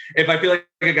if I feel like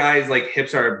a guy's like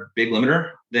hips are a big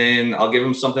limiter, then I'll give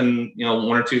him something,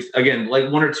 one or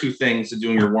two things to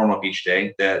do in your warm up each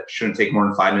day that shouldn't take more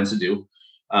than 5 minutes to do.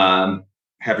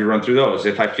 Have you run through those.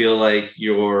 If I feel like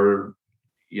your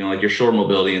shoulder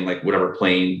mobility and like whatever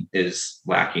plane is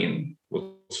lacking,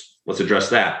 let's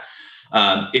address that.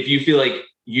 If you feel like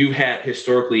you had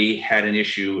historically had an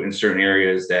issue in certain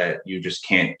areas that you just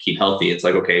can't keep healthy, it's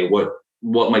like, okay,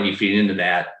 what might be feeding into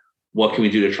that? What can we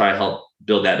do to try to help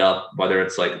build that up? Whether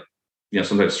it's like,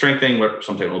 some type of strength thing,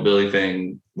 some type of mobility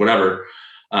thing, whatever.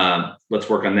 Let's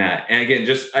work on that. And again,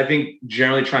 just, I think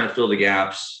generally trying to fill the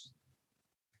gaps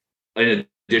in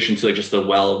addition to like just the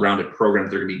well-rounded program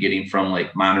they're going to be getting from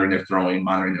like monitoring their throwing,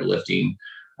 monitoring their lifting.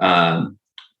 I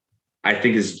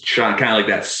think is kind of like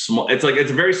that small, it's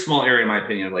a very small area in my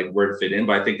opinion of like where to fit in,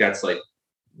 but I think that's like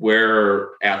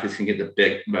where athletes can get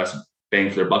the best bang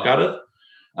for their buck out of.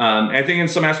 And I think in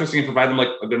some aspects, you can provide them like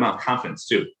a good amount of confidence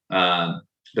too.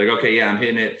 Like, okay, yeah, I'm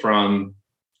hitting it from,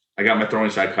 I got my throwing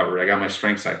side covered. I got my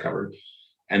strength side covered.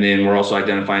 And then we're also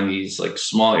identifying these like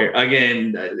small,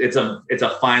 again, it's a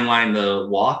fine line to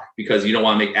walk because you don't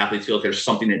want to make athletes feel like there's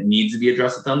something that needs to be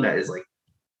addressed with them that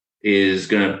is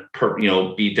going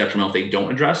to be detrimental if they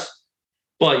don't address.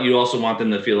 But you also want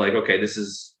them to feel like, okay, this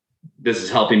is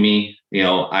helping me.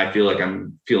 I feel like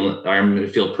I'm going to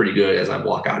feel pretty good as I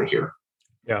walk out of here.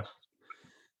 Yeah.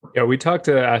 Yeah. We talk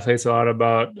to athletes a lot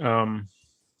about,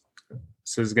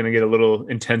 this is going to get a little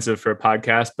intensive for a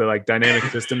podcast, but like dynamic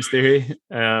systems theory.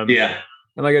 Yeah.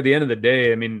 And like at the end of the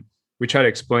day, I mean, we try to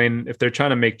explain if they're trying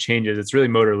to make changes, it's really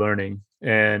motor learning.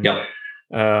 And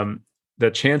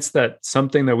the chance that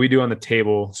something that we do on the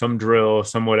table, some drill,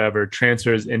 some whatever,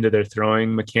 transfers into their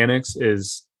throwing mechanics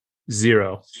is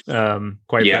zero.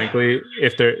 Quite frankly,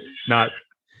 if they're not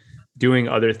doing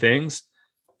other things.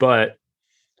 But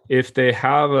if they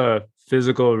have a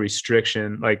physical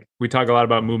restriction, like we talk a lot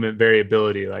about movement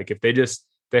variability, like if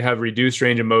they have reduced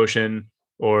range of motion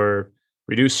or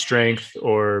reduced strength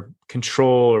or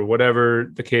control or whatever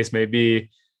the case may be,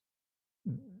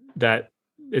 that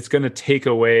it's going to take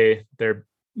away their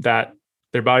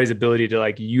body's ability to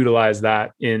like utilize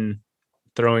that in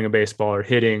throwing a baseball or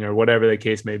hitting or whatever the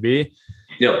case may be.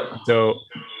 Yep. So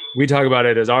we talk about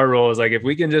it as our role is like, if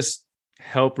we can just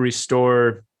help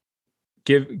restore,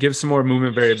 give some more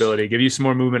movement variability, give you some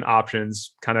more movement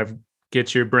options, kind of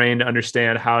get your brain to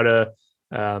understand how to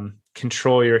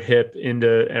control your hip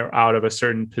into or out of a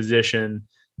certain position,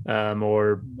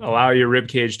 or allow your rib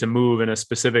cage to move in a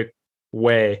specific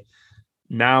way.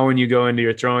 Now, when you go into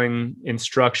your throwing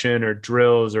instruction or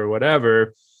drills or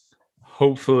whatever,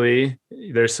 hopefully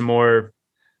there's some more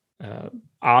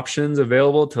options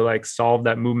available to like solve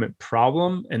that movement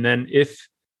problem. And then if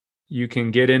you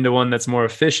can get into one that's more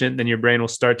efficient, then your brain will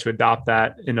start to adopt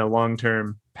that in a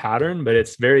long-term pattern. But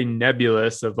it's very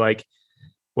nebulous of like,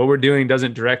 what we're doing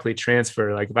doesn't directly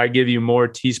transfer. Like if I give you more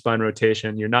T-spine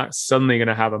rotation, you're not suddenly going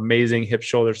to have amazing hip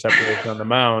shoulder separation on the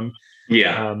mound.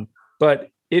 Yeah. But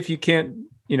if you can't,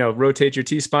 rotate your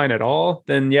T-spine at all,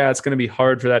 then yeah, it's going to be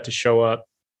hard for that to show up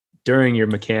during your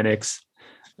mechanics.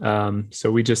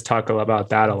 So we just talk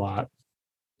about that a lot.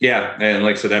 Yeah. And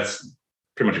like, so that's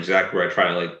pretty much exactly where I try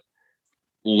to like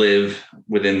live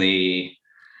within the,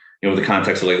 the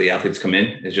context of like the athletes come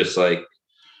in. It's just like,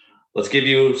 let's give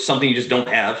you something you just don't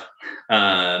have.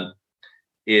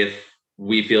 If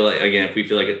we feel like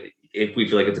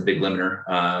it's a big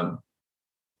limiter.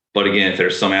 But again, if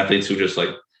there's some athletes who just like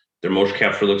their motion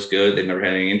capture looks good, they've never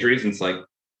had any injuries, and it's like,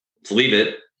 let's leave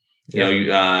it. Yeah.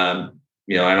 I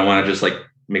don't want to just like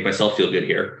make myself feel good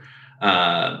here.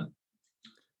 But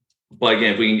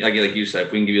again, if we can, again, like you said,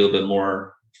 if we can give you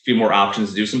a few more options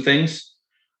to do some things,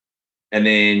 and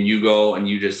then you go and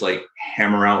you just like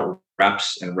hammer out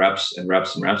reps and reps and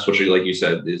reps and reps, which, like you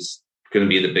said, is going to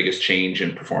be the biggest change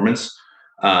in performance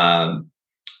of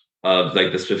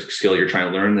like the specific skill you're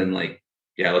trying to learn. Then like,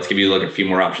 yeah, let's give you like a few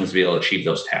more options to be able to achieve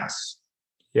those tasks.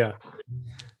 Yeah,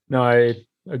 no, I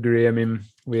agree. I mean,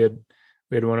 we had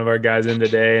one of our guys in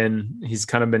today, and he's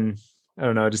kind of been, I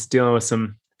don't know, just dealing with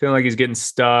feeling like he's getting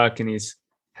stuck, and he's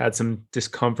had some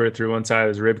discomfort through one side of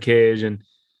his rib cage. And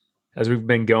as we've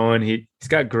been going, he's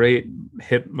got great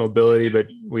hip mobility, but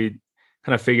we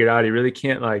kind of figured out he really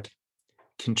can't like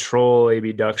control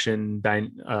abduction,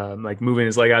 like moving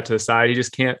his leg out to the side. He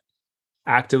just can't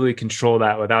actively control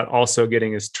that without also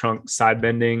getting his trunk side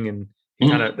bending. And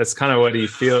that's kind of what he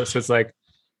feels. So it's like,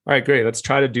 all right, great. Let's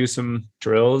try to do some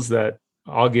drills that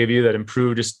I'll give you that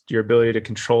improve just your ability to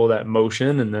control that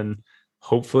motion. And then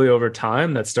hopefully over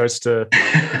time that starts to,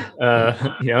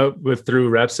 through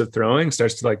reps of throwing,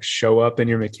 starts to like show up in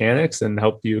your mechanics and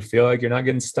help you feel like you're not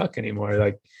getting stuck anymore.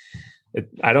 Like,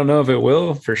 I don't know if it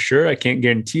will for sure. I can't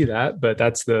guarantee that, but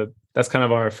that's kind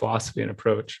of our philosophy and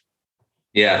approach.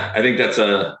 Yeah. I think that's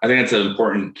an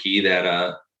important key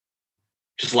that,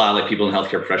 just a lot of like people in the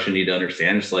healthcare profession need to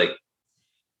understand. It's like,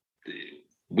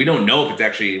 we don't know if it's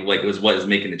actually like what is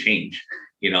making the change,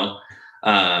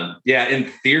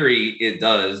 in theory it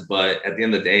does, but at the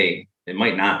end of the day, it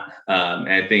might not. And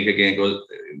I think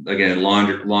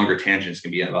longer tangents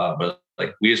can be involved, but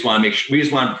like, we just want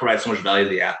to provide so much value to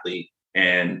the athlete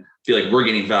and feel like we're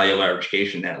getting value of our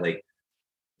education that like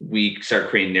we start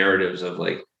creating narratives of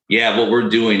like, yeah, what we're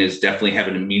doing is definitely have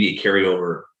an immediate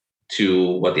carryover to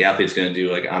what the athlete's going to do,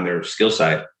 like on their skill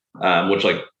side, which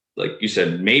like you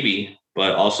said, maybe,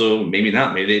 but also maybe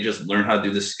not. Maybe they just learn how to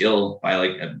do the skill by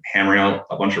like hammering out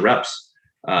a bunch of reps.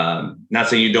 Not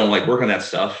saying you don't like work on that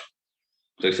stuff.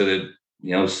 Like I said,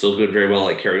 it's still good, very well,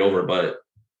 like carry over, but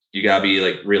you gotta be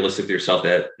like realistic to yourself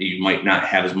that you might not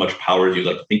have as much power as you'd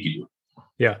like to think you do.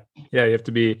 Yeah. Yeah. You have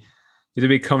to be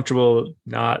comfortable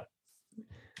not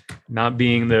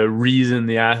being the reason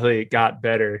the athlete got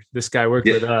better. This guy worked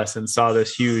with us and saw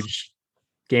this huge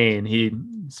gain. He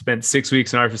spent 6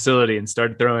 weeks in our facility and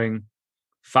started throwing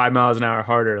 5 miles an hour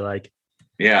harder. Like,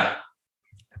 yeah,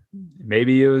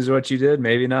 maybe it was what you did,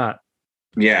 maybe not.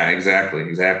 Yeah, exactly.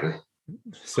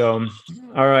 So,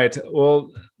 all right,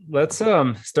 well, let's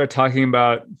start talking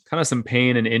about kind of some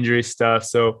pain and injury stuff.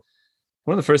 So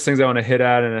one of the first things I want to hit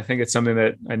at, and I think it's something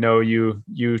that I know you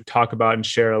talk about and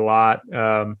share a lot,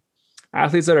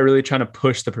 athletes that are really trying to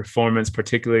push the performance,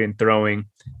 particularly in throwing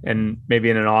and maybe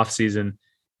in an off season,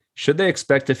 should they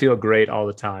expect to feel great all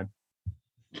the time?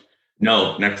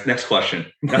 No. Next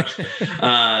question.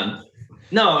 No,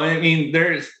 I mean,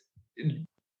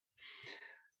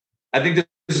 I think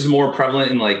this is more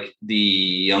prevalent in like the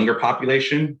younger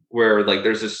population where like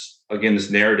there's this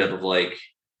narrative of like,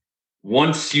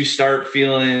 once you start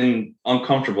feeling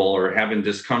uncomfortable or having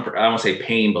discomfort, I don't want to say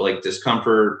pain, but like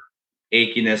discomfort,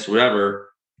 achiness,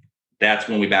 whatever, that's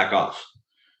when we back off.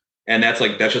 And that's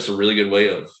just a really good way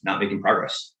of not making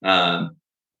progress. Like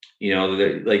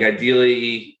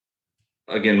ideally,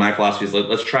 again, my philosophy is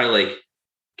let's try to like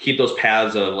keep those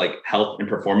paths of like health and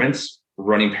performance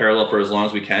running parallel for as long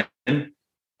as we can.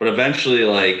 But eventually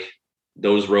like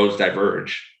those roads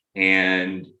diverge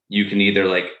and you can either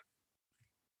like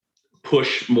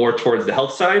push more towards the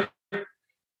health side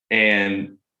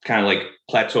and kind of like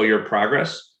plateau your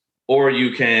progress, or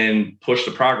you can push the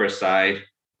progress side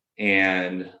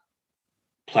and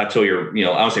plateau your, I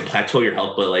don't say plateau your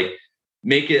health, but like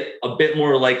make it a bit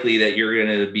more likely that you're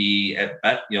going to be at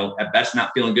best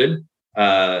not feeling good,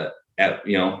 at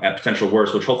potential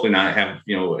worse, which hopefully not have,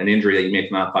 an injury that you may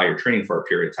modify your training for a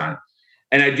period of time.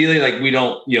 and ideally, like we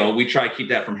don't, we try to keep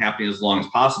that from happening as long as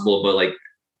possible, but like,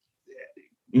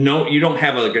 no, you don't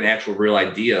have like an actual real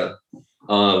idea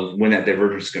of when that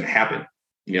divergence is going to happen.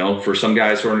 For some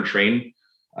guys who are on a train,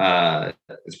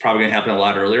 it's probably going to happen a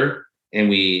lot earlier. And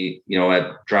we,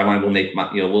 at Driveline,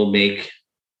 we'll make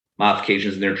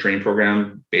modifications in their training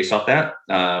program based off that.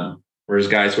 Whereas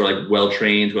guys who are like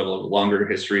well-trained, who have a longer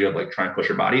history of like trying to push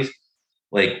their bodies,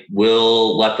 like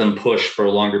we'll let them push for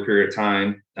a longer period of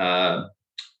time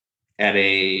at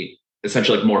a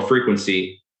essentially like more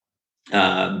frequency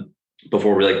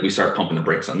before we start pumping the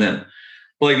brakes on them.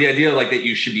 But like the idea like that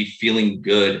you should be feeling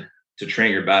good to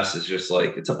train your best is just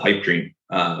like, it's a pipe dream.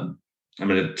 To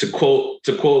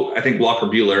quote, I think Walker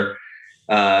Buehler,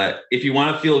 if you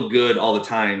want to feel good all the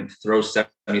time, throw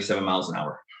 77 miles an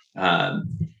hour.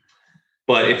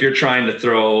 But if you're trying to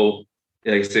throw,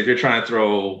 if you're trying to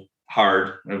throw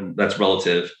hard, that's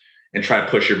relative, and try to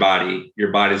push your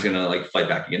body's going to like fight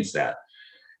back against that.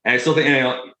 And I still think,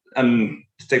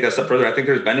 to take that a step further, I think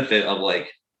there's benefit of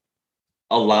like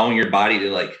allowing your body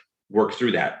to like work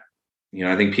through that.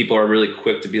 I think people are really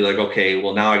quick to be like, okay,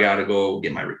 well now I got to go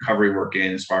get my recovery work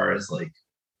in as far as like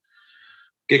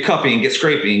get cupping, get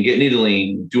scraping, get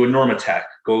needling, do a Normatec,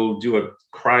 go do a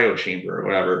cryo chamber or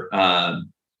whatever.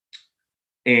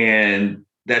 And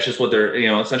that's just what they're,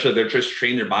 essentially they're just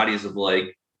training their bodies of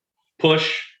like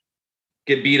push,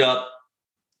 get beat up,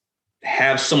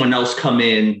 have someone else come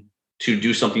in to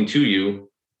do something to you,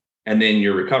 and then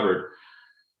you're recovered.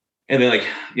 And then like,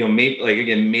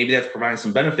 maybe that's providing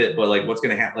some benefit, but like what's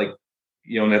going to happen, like,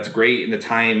 and that's great in the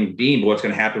time being, but what's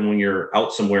going to happen when you're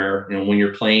out somewhere, when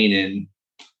you're playing in,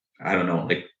 I don't know,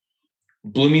 like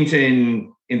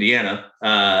Bloomington, Indiana,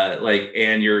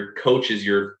 and your coach is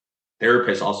your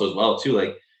therapist also as well too.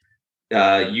 Like,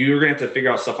 you're going to have to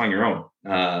figure out stuff on your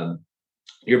own.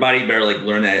 Your body better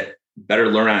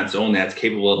learn on its own that's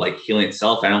capable of like healing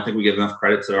itself. I don't think we give enough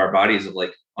credit to our bodies of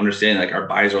like understanding like our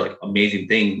bodies are like amazing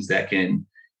things that can,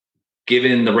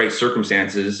 given the right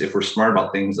circumstances, if we're smart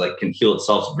about things, like can heal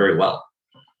itself very well.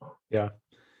 Yeah,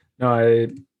 no,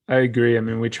 I agree. I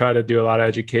mean, we try to do a lot of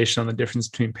education on the difference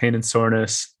between pain and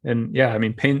soreness. And yeah, I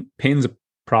mean, pain's a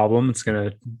problem. It's going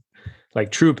to,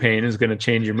 like true pain is going to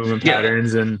change your movement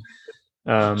patterns. And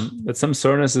but some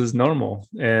soreness is normal.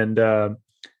 And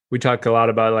we talk a lot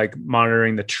about like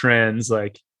monitoring the trends.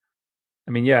 Like,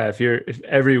 I mean, yeah, if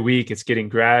every week it's getting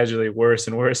gradually worse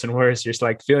and worse and worse, you're just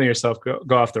like feeling yourself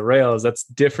go off the rails. That's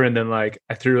different than like,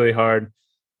 I threw really hard,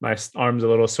 my arm's a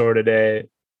little sore today,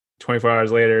 24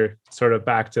 hours later, sort of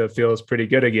back to feels pretty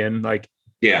good again. Like,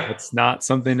 yeah, it's not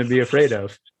something to be afraid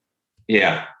of.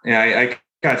 Yeah. I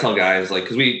kind of tell guys like,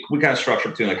 cause we kind of structure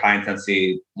between like high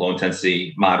intensity, low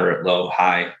intensity, moderate, low,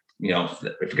 high,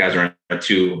 if you guys are in a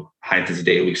 2 high intensity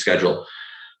day a week schedule,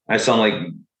 I sound like,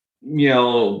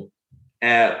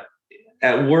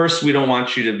 at worst, we don't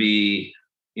want you to be,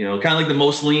 kind of like the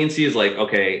most leniency is like,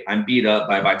 okay, I'm beat up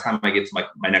by the time I get to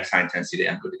my next high intensity day,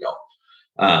 I'm good to go.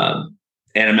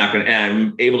 And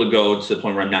I'm able to go to the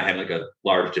point where I'm not having like a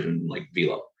large dip in like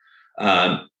velo.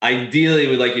 Ideally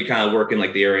we'd like you kind of work in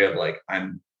like the area of like,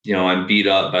 I'm beat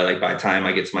up by the time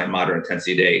I get to my moderate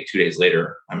intensity day, 2 days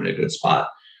later, I'm in a good spot.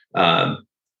 And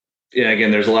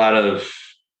again, there's a lot of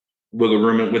wiggle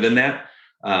room within that.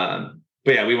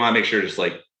 But yeah, we want to make sure just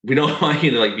like, we don't want you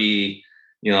to like be,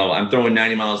 I'm throwing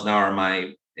 90 miles an hour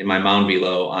in my mound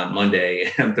velo on Monday.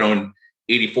 And I'm throwing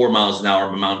 84 miles an hour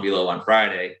in my mound velo on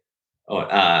Friday.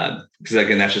 Because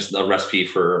again, that's just a recipe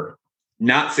for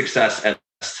not success at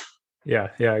best. Yeah,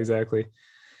 exactly.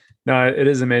 No, it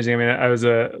is amazing. I mean, I was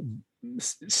a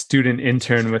student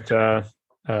intern with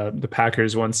the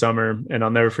Packers one summer, and I'll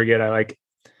never forget. I like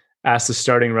asked the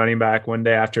starting running back one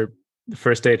day after the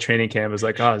first day of training camp. I was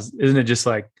like, "Oh, isn't it just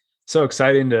like so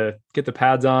exciting to get the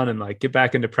pads on and like get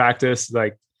back into practice?"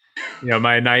 Like,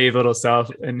 my naive little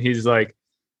self. And he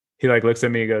looks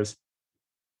at me and goes,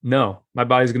 "No, my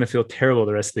body's going to feel terrible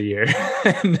the rest of the year."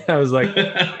 And I was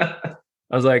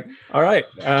like, all right.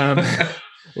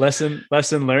 Lesson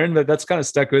learned, but that's kind of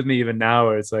stuck with me even now,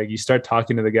 where it's like, you start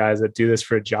talking to the guys that do this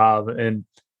for a job and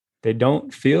they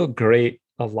don't feel great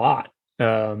a lot.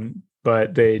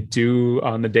 But they do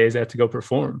on the days they have to go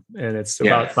perform. And it's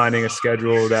about finding a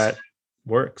schedule that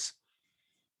works.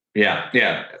 Yeah.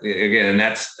 Again,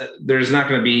 there's not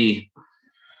going to be,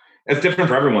 it's different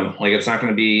for everyone. Like, it's not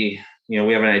going to be, we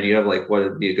have an idea of like what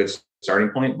would be a good starting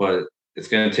point, but it's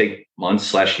going to take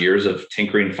months / years of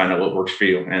tinkering to find out what works for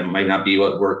you, and it might not be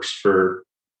what works for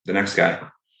the next guy.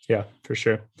 Yeah, for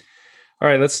sure. All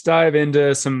right, let's dive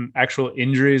into some actual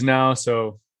injuries now.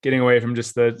 So getting away from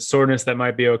just the soreness that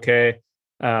might be okay.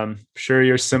 Sure,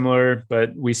 you're similar,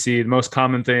 but we see the most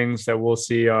common things that we'll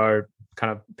see are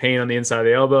kind of pain on the inside of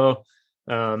the elbow,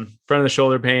 front of the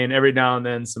shoulder pain, every now and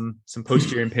then some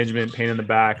posterior impingement, pain in the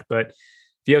back. But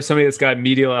if you have somebody that's got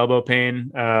medial elbow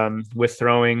pain with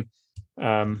throwing,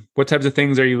 what types of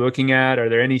things are you looking at? Are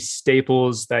there any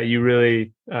staples that you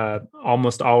really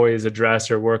almost always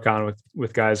address or work on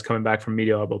with guys coming back from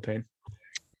medial elbow pain?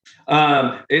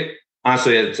 It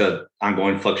honestly, it's an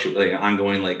ongoing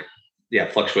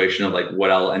fluctuation of like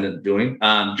what I'll end up doing.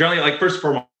 Generally, like first and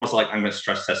foremost, like I'm going to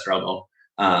stress test their elbow,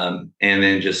 and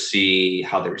then just see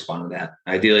how they respond to that.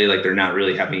 Ideally, like they're not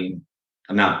really I'm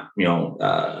not,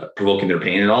 provoking their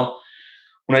pain at all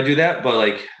when I do that. But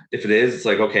like if it is, it's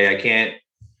like, okay, I can't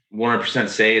 100%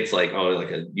 say it's like, oh,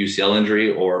 like a UCL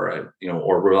injury or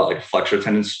like a flexor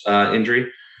tendon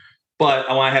injury. But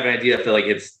I want to have an idea if like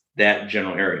it's that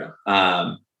general area.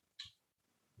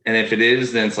 And if it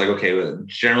is, then it's like, okay, well,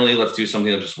 generally let's do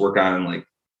something to just work on like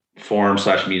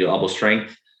forearm/medial elbow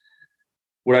strength.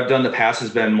 What I've done in the past has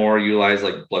been more utilize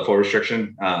like blood flow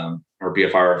restriction, or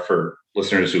BFR for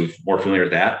listeners who are more familiar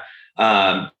with that,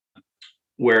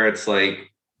 where it's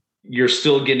like you're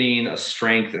still getting a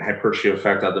strength and hypertrophy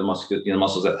effect of the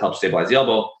muscles that help stabilize the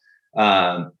elbow,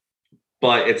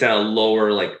 but it's at a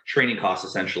lower like training cost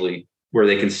essentially, where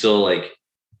they can still like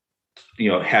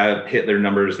have hit their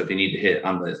numbers that they need to hit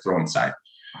on the throwing side.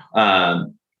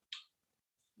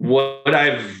 What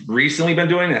I've recently been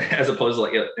doing, as opposed to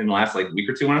like in the last like week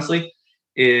or two, honestly,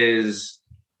 is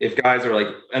if guys are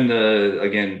like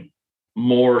again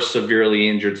more severely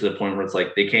injured to the point where it's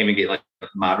like they can't even get like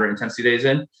moderate intensity days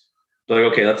in, but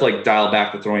like, okay, let's like dial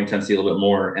back the throwing intensity a little bit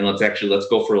more, and let's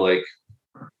go for like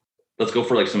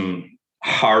some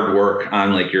hard work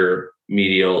on like your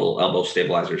medial elbow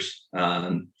stabilizers.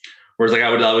 Whereas like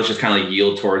I would always just kind of like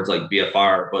yield towards like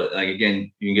BFR, but like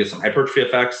again, you can get some hypertrophy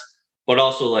effects, but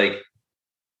also like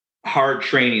hard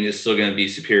training is still going to be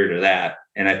superior to that.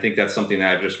 And I think that's something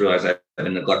that I've just realized I've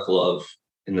been neglectful of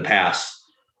in the past,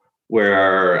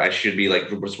 where I should be like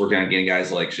just working on getting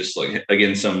guys like just like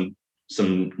again some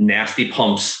nasty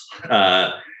pumps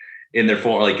in their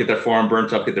form, like get their forearm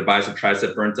burnt up, get their bicep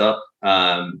tricep burnt up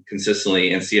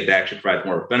consistently, and see if they actually provide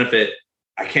more benefit.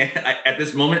 At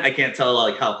this moment, I can't tell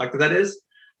like how effective that is.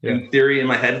 Yeah. In theory, in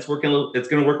my head, it's going to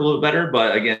work a little better,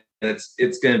 but again, it's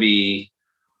going to be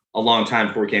a long time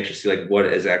before we can actually see like what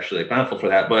is actually beneficial for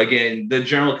that. But again, the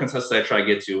general consensus I try to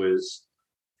get to is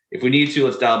if we need to,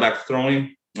 let's dial back the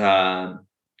throwing.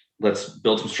 Let's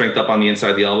build some strength up on the inside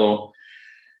of the elbow,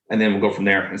 and then we'll go from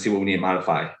there and see what we need to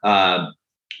modify. On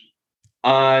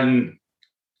kind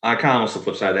of almost the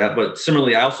flip side of that, but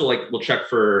similarly, I also like will check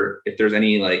for if there's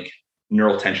any like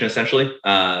neural tension, essentially.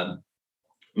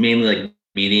 Mainly like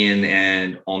median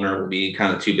and ulnar will be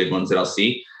kind of two big ones that I'll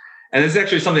see. And this is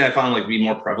actually something I found like be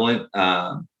more prevalent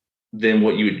than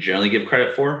what you would generally give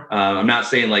credit for. I'm not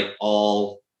saying like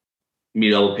all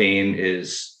medial elbow pain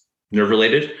is nerve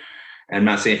related. I'm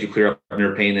not saying if you clear up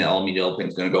nerve pain that all medial elbow pain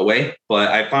is going to go away, but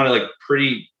I found it like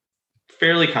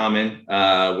fairly common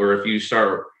where if you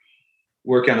start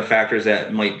working on the factors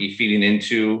that might be feeding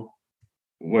into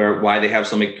why they have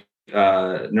some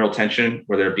neural tension,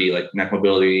 whether it be like neck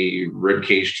mobility, rib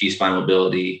cage, T-spine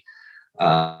mobility,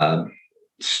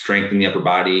 strength in the upper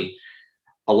body.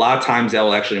 A lot of times that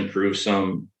will actually improve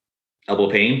some elbow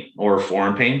pain or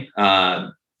forearm pain.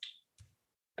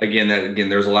 Again,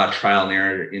 there's a lot of trial and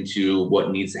error into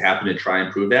what needs to happen to try and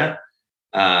improve that.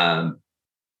 But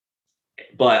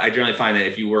I generally find that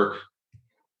if you work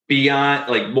beyond,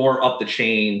 like more up the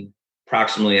chain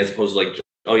proximally, as opposed to like,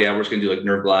 oh yeah, we're just going to do like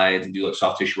nerve glides and do like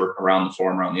soft tissue work around the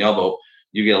forearm, around the elbow,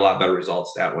 you get a lot better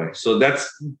results that way. So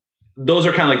those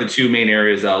are kind of like the two main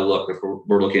areas that I'll look if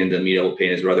we're looking into medial elbow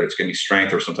pain, is whether it's going to be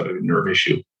strength or some type of nerve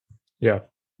issue. Yeah,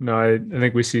 no, I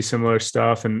think we see similar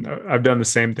stuff, and I've done the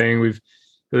same thing. We've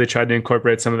really tried to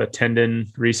incorporate some of the tendon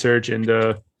research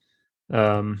into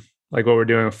like what we're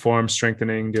doing with form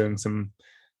strengthening, doing some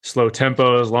slow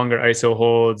tempos, longer ISO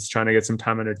holds, trying to get some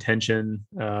time under tension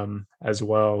as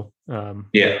well.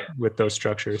 With those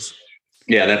structures.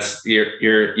 Yeah, that's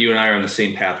you and I are on the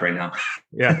same path right now.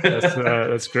 Yeah,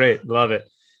 that's great. Love it.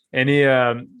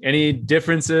 Any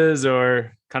differences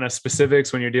or kind of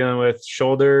specifics when you're dealing with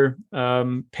shoulder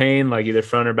pain, like either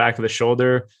front or back of the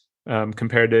shoulder,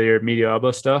 compared to your medial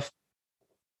elbow stuff?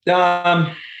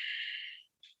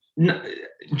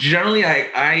 Generally,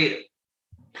 I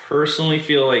personally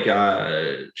feel like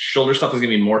shoulder stuff is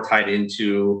going to be more tied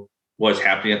into what's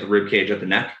happening at the rib cage, at the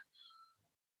neck.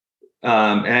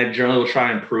 And I generally will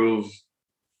try and improve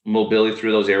mobility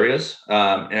through those areas.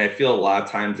 And I feel a lot of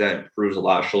times that improves a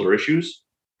lot of shoulder issues.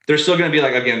 There's still going to be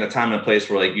like, again, the time and place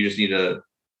where like you just need to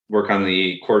work on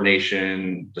the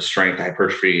coordination, the strength, the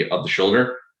hypertrophy of the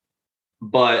shoulder.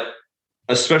 But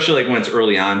especially like when it's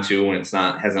early on too, when it's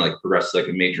hasn't like progressed to like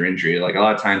a major injury, like a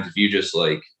lot of times if you just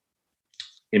like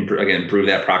improve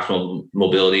that proximal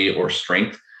mobility or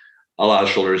strength, a lot of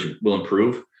shoulders will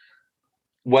improve.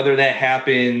 Whether that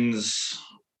happens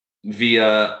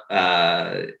via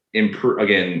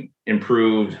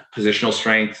improved positional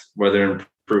strength, whether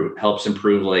helps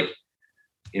improve like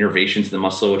innervation to the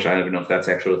muscle, which I don't even know if that's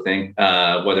actually a thing,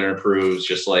 whether it improves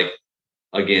just like,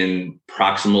 again,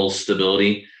 proximal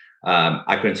stability.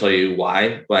 I couldn't tell you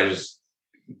why, but I just,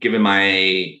 given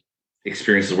my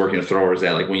experiences working with throwers,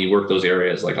 that like when you work those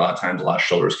areas, like a lot of times a lot of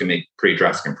shoulders can make pretty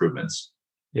drastic improvements.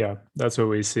 Yeah, that's what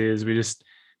we see is we just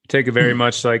take a very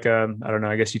much like I don't know,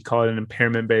 I guess you'd call it an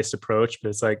impairment-based approach, but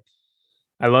it's like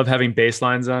I love having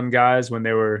baselines on guys when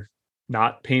they were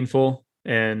not painful,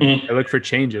 and I look for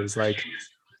changes. Like,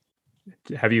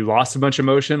 have you lost a bunch of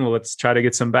motion? Well, let's try to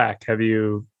get some back. Have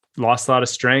you lost a lot of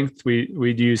strength?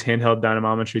 We'd use handheld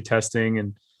dynamometry testing,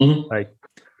 and like,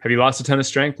 have you lost a ton of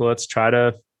strength? Well, let's try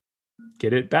to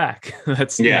get it back.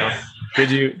 That's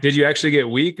did you actually get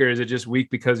weak, or is it just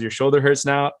weak because your shoulder hurts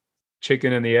now?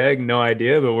 Chicken and the egg, no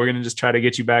idea, but we're going to just try to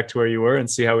get you back to where you were and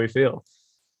see how we feel.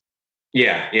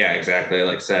 Yeah, exactly.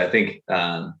 Like I said, I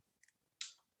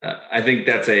think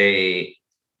that's a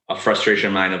frustration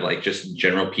of mine of like just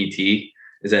general PT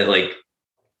is that like,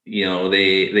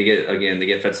 they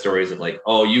get fed stories of like,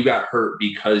 oh, you got hurt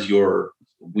because you're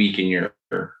weak in your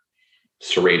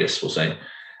serratus, we'll say.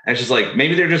 And it's just like,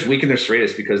 maybe they're just weak in their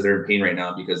serratus because they're in pain right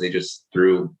now because they just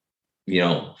threw,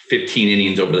 15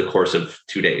 innings over the course of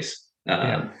 2 days.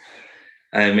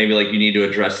 And maybe like you need to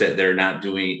address that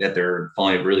they're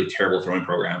following a really terrible throwing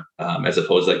program, as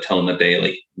opposed to like telling them that they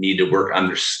like need to work on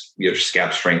their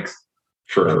scap strength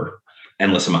for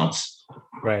endless amounts.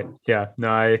 Right. Yeah.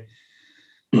 No,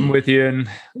 I'm with you. And,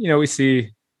 we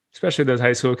see, especially those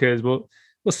high school kids, we'll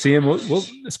see them. We'll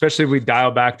especially if we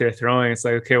dial back their throwing, it's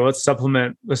like, okay, well,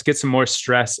 let's get some more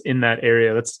stress in that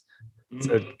area. It's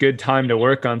a good time to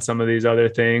work on some of these other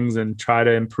things and try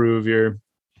to improve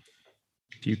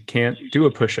if you can't do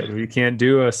a push-up, if you can't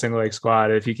do a single leg squat,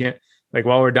 if you can't, like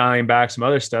while we're dialing back some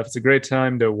other stuff, it's a great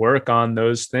time to work on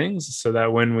those things so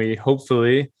that when we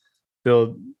hopefully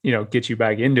get you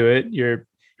back into it, you're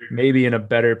maybe in a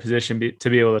better position to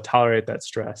be able to tolerate that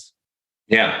stress.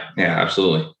 Yeah,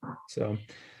 absolutely. So,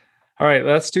 all right,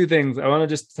 let's do things. I want to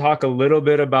just talk a little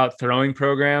bit about throwing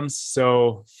programs.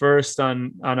 So first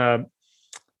on a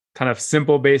kind of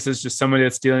simple basis, just somebody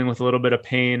that's dealing with a little bit of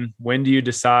pain, when do you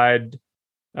decide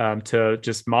to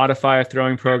just modify a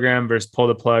throwing program versus pull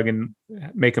the plug and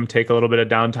make them take a little bit of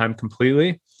downtime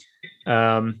completely?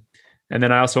 And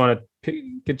then I also want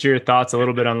to get your thoughts a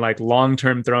little bit on like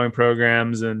long-term throwing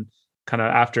programs and kind of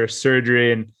after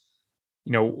surgery. And,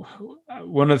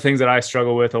 one of the things that I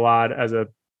struggle with a lot as a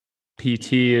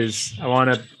PT is I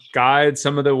want to guide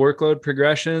some of the workload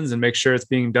progressions and make sure it's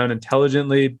being done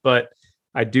intelligently. But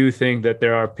I do think that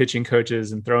there are pitching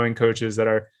coaches and throwing coaches that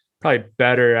are probably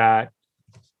better at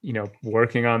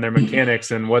working on their mechanics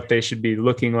and what they should be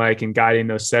looking like and guiding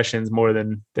those sessions more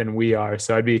than we are.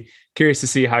 So I'd be curious to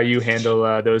see how you handle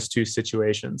those two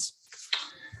situations.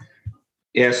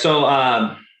 Yeah. So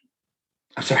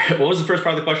I'm sorry, what was the first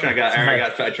part of the question?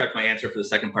 I checked my answer for the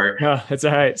second part. No, it's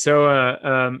all right. So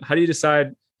how do you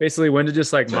decide basically when to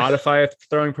just like modify a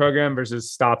throwing program versus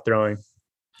stop throwing?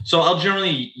 So I'll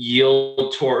generally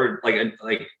yield toward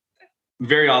like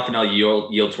very often I'll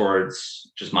yield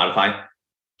towards just modify.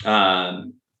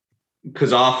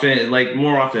 Because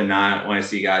more often than not, when I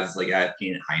see guys, it's like I have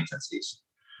pain at high intensities.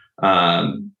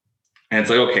 And it's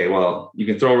like, okay, well, you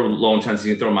can throw low intensity,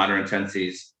 you can throw moderate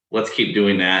intensities. Let's keep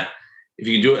doing that. If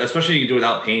you can do it, especially if you can do it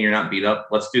without pain, you're not beat up.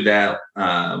 Let's do that.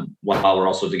 While we're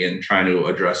also, again, trying to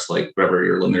address like whatever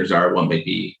your limiters are, what might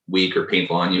be weak or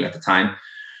painful on you at the time.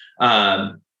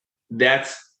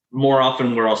 That's more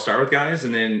often where I'll start with guys.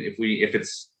 And then if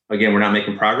it's, again, we're not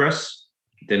making progress,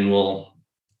 then we'll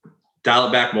dial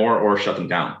it back more or shut them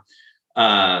down.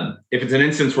 If it's an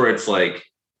instance where it's like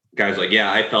guys like,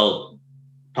 yeah, I felt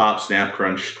pop, snap,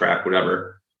 crunch, crack,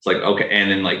 whatever. It's like, okay.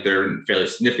 And then like they're in fairly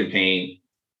significant pain.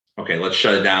 Okay, let's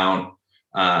shut it down.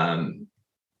 As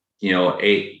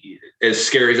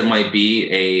scary as it might be,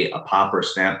 a pop or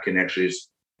snap can actually just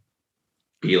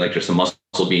be like just a muscle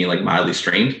being like mildly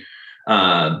strained.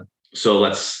 So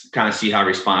let's kind of see how I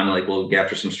respond. Like we'll get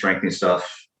after some strengthening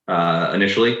stuff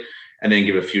initially, and then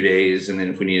give it a few days. And then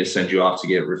if we need to send you off to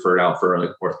get referred out for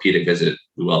an orthopedic visit,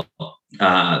 we will.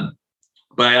 But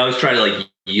I always try to like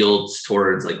yield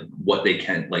towards like what they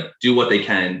can, like do what they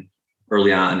can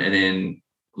early on, and then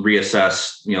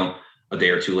reassess, a day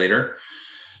or two later.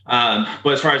 But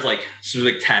as far as like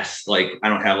specific tests, like I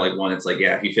don't have like one. It's like,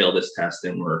 yeah, if you fail this test,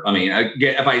 then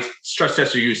if I stress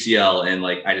test your UCL and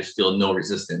like I just feel no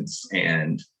resistance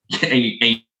and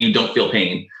you don't feel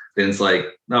pain, then it's like,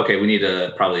 okay, we need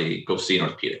to probably go see an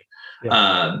orthopedic.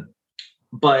 Yeah.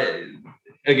 But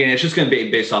again, it's just going to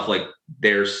be based off like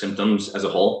their symptoms as a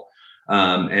whole,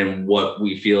 and what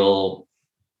we feel.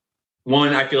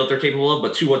 One, I feel that they're capable of,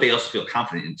 but two, what they also feel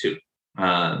confident in too.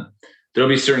 There'll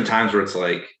be certain times where it's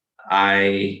like,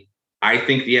 I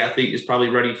think the athlete is probably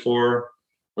ready for,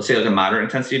 let's say like a moderate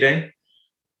intensity day,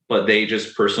 but they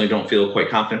just personally don't feel quite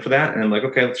confident for that. And I'm like,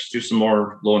 okay, let's just do some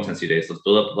more low intensity days. Let's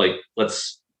build up,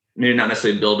 let's maybe not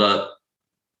necessarily build up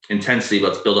intensity.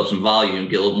 Let's build up some volume,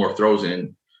 get a little more throws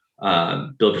in,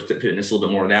 build fitness a little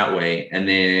bit more that way. And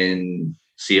then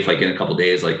see if like in a couple of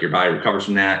days, like your body recovers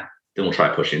from that, then we'll try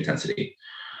pushing intensity.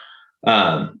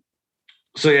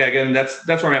 So yeah, again, that's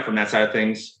where I'm at from that side of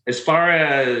things. As far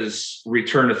as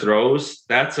return to throws,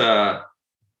 that's a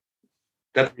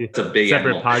big separate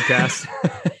animal. Podcast.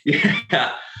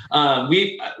 Yeah.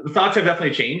 The thoughts have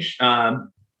definitely changed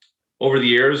over the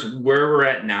years. Where we're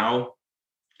at now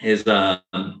is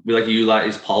we like to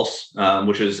utilize Pulse,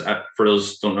 which is, for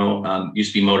those who don't know,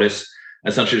 used to be Modus.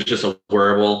 Essentially, it's just a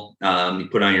wearable you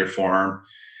put on your forearm,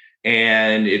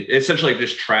 and it essentially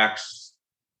just tracks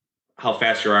how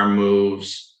fast your arm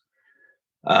moves,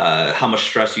 how much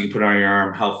stress you can put on your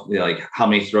arm, how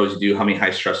many throws you do, how many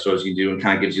high stress throws you do, and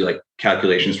kind of gives you like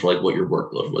calculations for like what your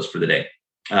workload was for the day.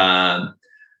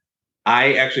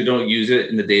 I actually don't use it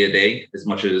in the day-to-day as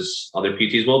much as other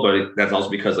PTs will, but that's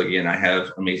also because, again, I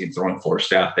have amazing throwing floor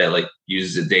staff that like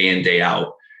uses it day in, day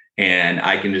out. And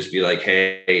I can just be like,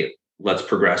 hey, let's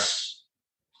progress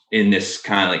in this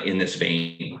kind of like in this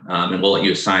vein. And we'll let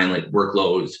you assign like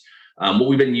workloads. What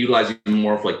we've been utilizing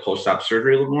more for like post-op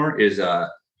surgery a little more is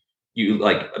you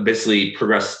like basically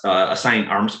progress assigning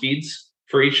arm speeds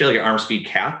for each day, like an arm speed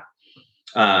cap.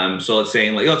 So let's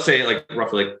say like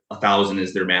roughly like 1,000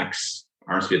 is their max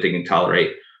arm speed they can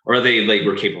tolerate, or they like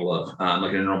we're capable of,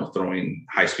 like in a normal throwing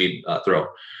high speed throw.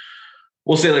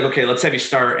 We'll say like, okay, let's have you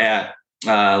start at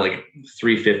like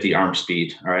 350 arm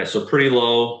speed. All right, so pretty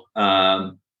low.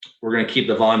 We're going to keep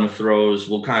the volume of throws.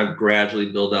 We'll kind of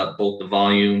gradually build up both the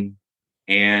volume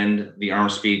and the arm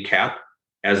speed cap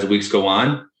as the weeks go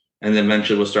on. And then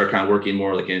eventually we'll start kind of working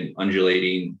more like an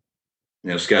undulating,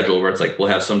 schedule where it's like, we'll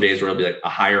have some days where it'll be like a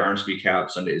higher arm speed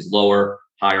cap, some days lower,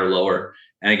 higher, lower.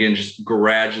 And again, just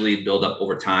gradually build up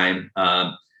over time.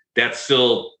 That's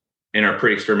still in our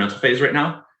pretty experimental phase right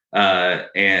now.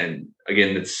 And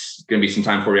again, it's going to be some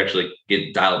time before we actually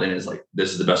get dialed in as like,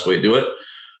 this is the best way to do it.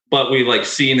 But we've like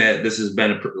seen that this has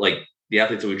been like the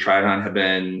athletes that we tried on have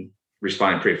been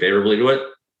responding pretty favorably to it.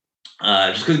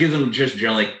 Just because it gives them just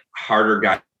generally harder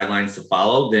guidelines to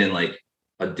follow than like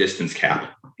a distance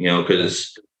cap,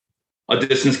 because a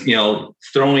distance,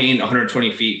 throwing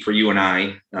 120 feet for you and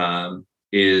I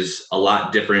is a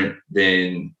lot different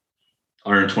than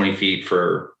 120 feet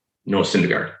for Noah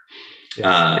Syndergaard.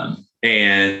 Yeah.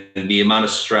 And the amount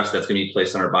of stress that's going to be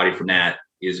placed on our body from that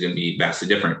is going to be vastly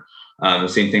different. The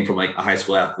same thing from like a high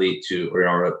school athlete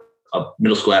or a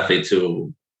middle school athlete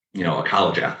to, a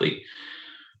college athlete.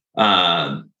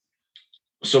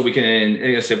 So we can,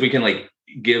 like I said, if we can like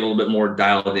give a little bit more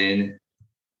dialed in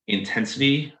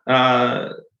intensity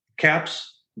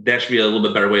caps, that should be a little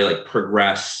bit better way to like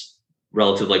progress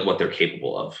relative to like what they're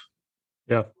capable of.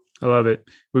 Yeah, I love it.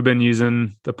 We've been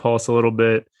using the Pulse a little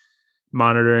bit,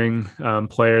 monitoring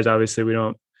players. Obviously, we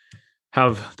don't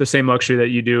have the same luxury that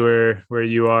you do where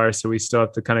you are. So we still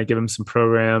have to kind of give them some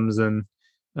programs. And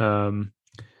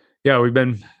we've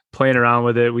been playing around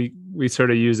with it. We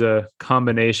sort of use a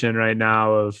combination right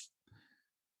now of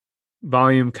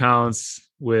volume counts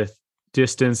with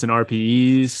distance and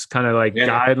RPEs, kind of like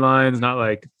guidelines, not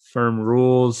like firm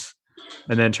rules,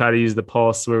 and then try to use the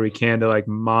Pulse where we can to like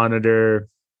monitor,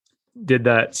 did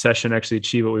that session actually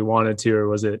achieve what we wanted to, or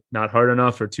was it not hard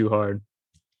enough or too hard?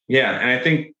 Yeah. And I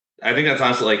think that's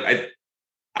honestly like,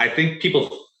 I think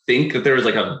people think that there was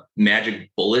like a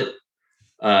magic bullet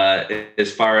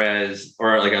as far as,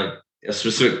 or like a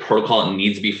specific protocol that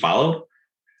needs to be followed.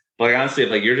 But like, honestly,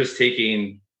 if like you're just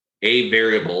taking a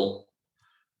variable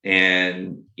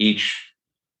and each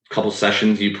couple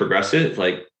sessions you progress it,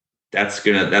 like that's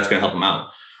gonna help them out.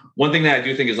 One thing that I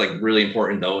do think is like really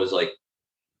important though is like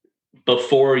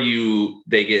before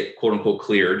they get quote unquote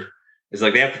cleared is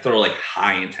like they have to throw like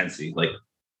high intensity,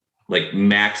 like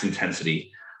max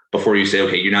intensity before you say,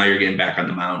 okay, you're getting back on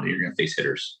the mound and you're going to face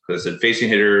hitters. Because facing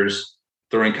hitters,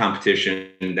 throwing competition,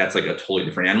 that's like a totally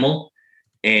different animal.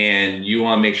 And you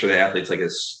want to make sure the athlete's like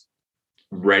as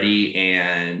ready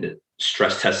and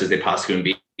stress tested as they possibly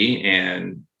can be.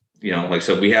 And, like,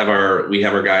 so we have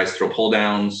our guys throw pull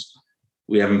downs.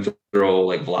 We have them throw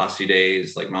like velocity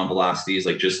days, like mound velocities,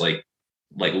 like just like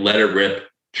let it rip,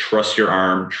 trust your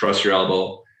arm, trust your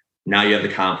elbow. Now you have the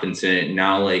confidence in it.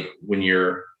 Now, like when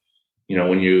you're,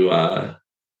 when you got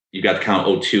the count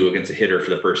 0-2 against a hitter for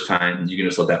the first time, you can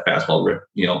just let that fastball rip,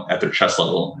 at their chest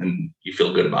level, and you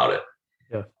feel good about it.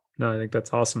 Yeah, no, I think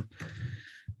that's awesome.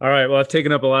 All right. Well, I've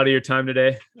taken up a lot of your time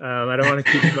today. I don't want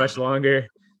to keep you much longer.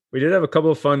 We did have a couple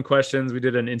of fun questions. We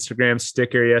did an Instagram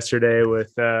sticker yesterday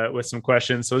with some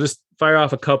questions. So just fire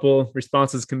off a couple.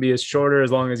 Responses can be as shorter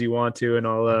as long as you want to, and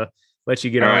I'll let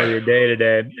you get on with your day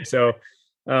today. So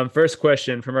first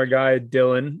question from our guy,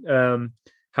 Dylan.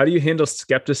 How do you handle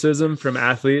skepticism from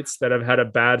athletes that have had a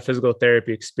bad physical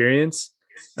therapy experience?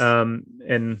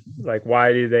 And like,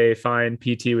 why do they find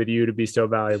PT with you to be so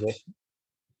valuable?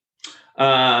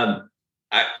 I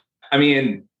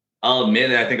mean, I'll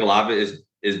admit that I think a lot of it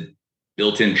is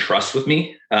built-in trust with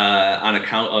me, on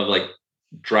account of like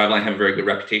Driveline have a very good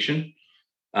reputation.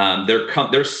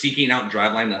 They're seeking out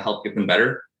Driveline to help get them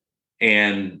better,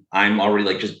 and I'm already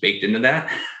like just baked into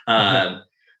that.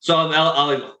 So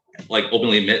I'll like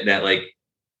openly admit that like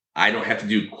I don't have to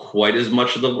do quite as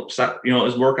much of the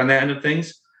as work on that end of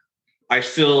things. I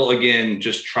still again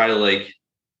just try to like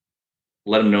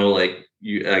let them know, like,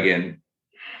 you again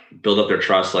build up their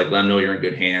trust, like let them know you're in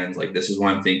good hands. Like, this is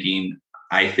what I'm thinking.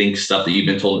 I think stuff that you've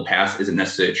been told in the past isn't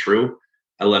necessarily true.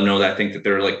 I let them know that I think that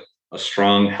they're like a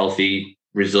strong, healthy,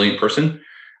 resilient person,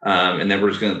 and then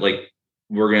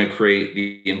we're gonna create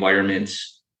the environment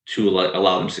to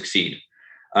allow them to succeed.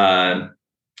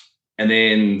 And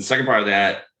then the second part of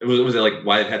that, was it like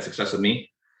why they've had success with me?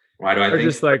 Why do I think?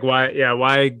 Just like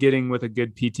why getting with a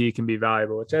good PT can be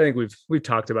valuable, which I think we've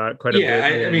talked about quite a bit.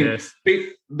 Yeah, I mean,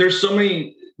 there's so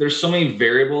many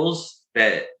variables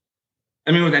that,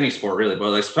 I mean, with any sport really,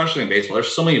 but like, especially in baseball,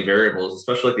 there's so many variables,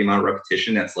 especially like the amount of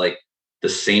repetition that's like the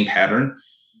same pattern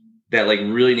that like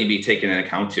really need to be taken into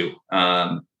account too.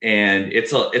 And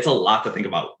it's a lot to think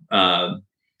about.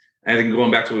 I think going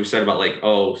back to what we said about like,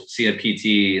 seeing a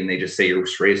PT and they just say your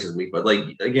race is weak, but like,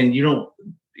 again, you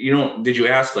don't, did you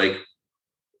ask like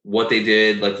what they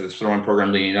did, like the throwing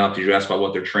program leading up? Did you ask about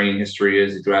what their training history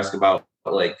is? Did you ask about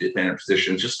like the defender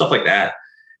positions, just stuff like that?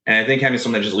 And I think having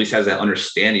someone that just at least has that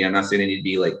understanding, I'm not saying they need to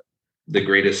be like the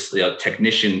greatest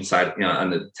technician side, on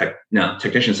the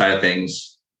technician side of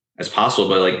things as possible,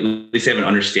 but like at least have an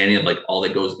understanding of like all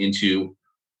that goes into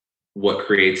what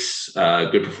creates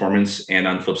good performance, and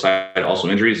on the flip side, also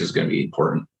injuries is going to be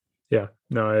important. Yeah,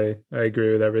 no, I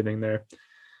agree with everything there.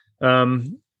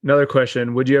 Another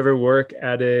question: would you ever work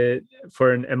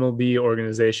for an MLB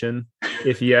organization?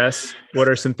 If yes, what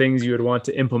are some things you would want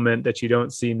to implement that you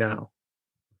don't see now?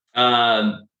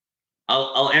 I'll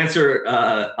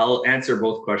answer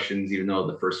both questions, even though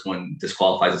the first one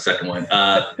disqualifies the second one.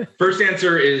 First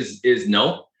answer is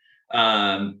no.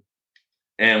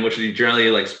 And which generally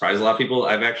like surprise a lot of people.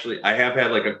 I have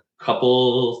had like a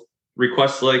couple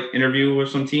requests to like interview with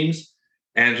some teams,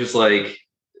 and just like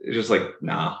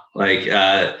nah. Like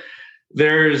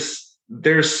there's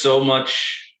so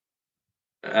much,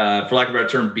 for lack of a better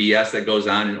term, BS that goes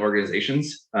on in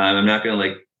organizations. I'm not gonna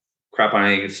like crap on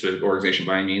any specific organization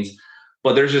by any means,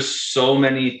 but there's just so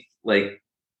many like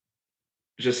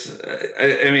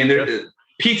I mean,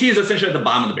 PT is essentially at the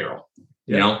bottom of the barrel,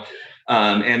 you know.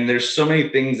 And there's so many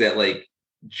things that like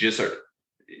just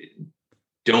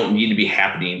don't need to be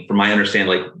happening. From my understanding,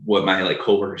 like what my like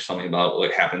coworkers tell me about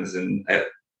what happens at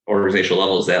organizational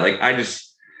levels, that like I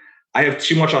have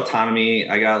too much autonomy.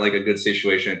 I got like a good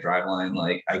situation at Driveline.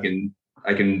 Like I can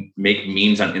make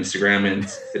memes on Instagram and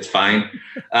it's fine.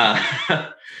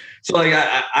 So like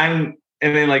I'm,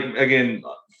 and then like again,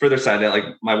 further side of that, like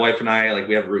my wife and I, like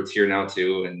we have roots here now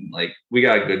too, and like we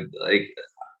got a good like.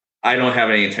 I don't have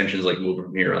any intentions like moving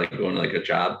from here, like going to like a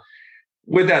job.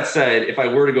 With that said, if I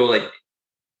were to go to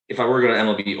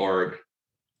MLB org,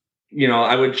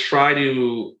 I would try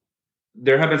to,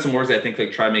 there have been some orgs that I think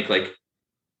like try to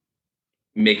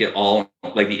make it all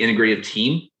like the integrated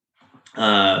team,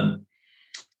 that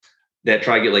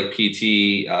try to get like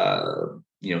PT,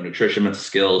 nutrition, mental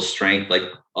skills, strength, like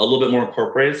a little bit more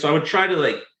incorporated. So I would try to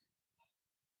like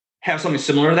have something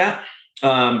similar to that.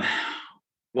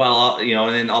 Well,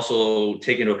 and then also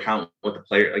take into account what the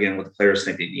players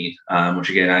think they need. Which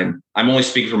again, I'm only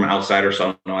speaking from an outsider, so I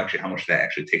don't know actually how much that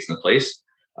actually takes into place.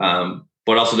 But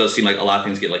it also does seem like a lot of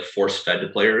things get like force fed to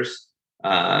players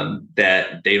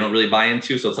that they don't really buy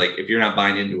into. So it's like if you're not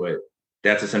buying into it,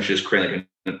 that's essentially just creating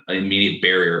like an immediate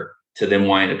barrier to them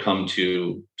wanting to come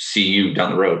to see you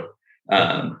down the road.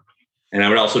 And I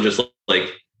would also just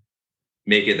like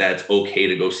make it that it's okay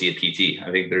to go see a PT.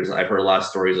 I think I've heard a lot of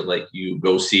stories of like you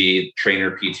go see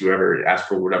trainer, PT, whatever, ask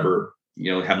for whatever,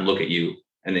 have them look at you.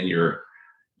 And then you're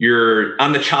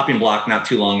on the chopping block not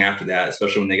too long after that,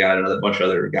 especially when they got a bunch of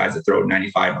other guys that throw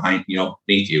 95 behind,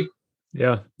 beneath you.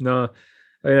 Yeah, no,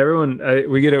 I mean,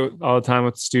 we get it all the time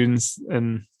with students,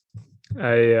 and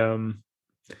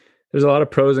there's a lot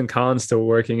of pros and cons to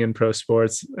working in pro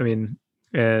sports. I mean,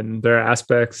 and there are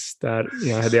aspects that, I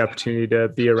had the opportunity to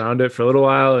be around it for a little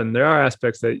while. And there are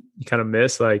aspects that you kind of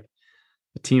miss, like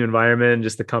the team environment and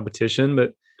just the competition,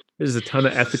 but there's a ton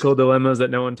of ethical dilemmas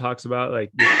that no one talks about.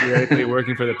 Like you're theoretically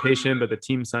working for the patient, but the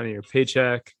team's signing your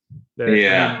paycheck.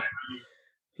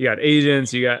 You got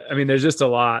agents, there's just a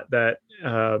lot that,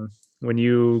 when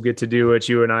you get to do what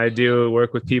you and I do,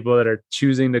 work with people that are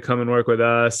choosing to come and work with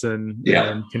us and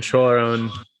control our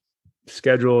own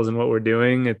schedules and what we're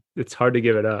doing, it's hard to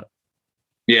give it up.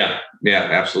 Yeah,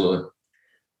 absolutely.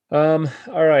 All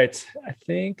right. I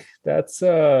think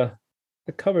that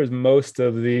covers most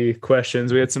of the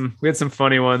questions. We had some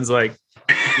funny ones, like,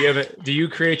 do you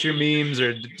create your memes,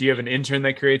 or do you have an intern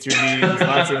that creates your memes?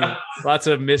 Lots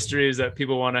of mysteries that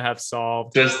people want to have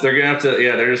solved. They're just gonna have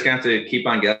to keep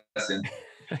on guessing.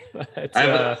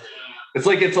 It's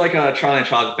like a Charlie and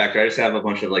Chocolate Factory. I just have a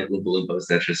bunch of like Oompa Loompas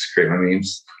that just create my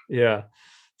memes. Yeah.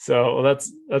 So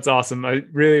that's awesome. I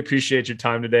really appreciate your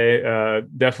time today.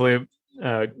 Definitely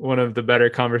one of the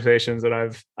better conversations that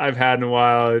I've had in a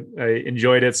while. I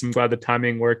enjoyed it. So I'm glad the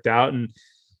timing worked out, and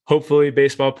hopefully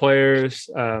baseball players,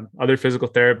 other physical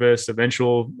therapists,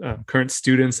 eventual current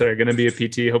students that are going to be a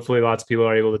PT, hopefully lots of people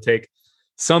are able to take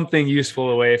something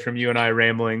useful away from you and I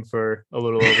rambling for a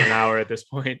little over an hour at this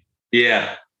point.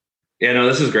 Yeah. Yeah, no,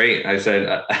 this is great. I said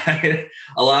a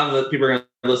lot of the people are going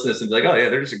to listen to this and be like, "Oh yeah,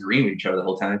 they're just agreeing with each other the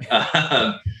whole time."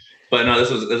 But no, this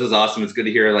was awesome. It's good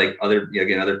to hear like other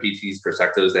PTs'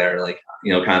 perspectives that are like,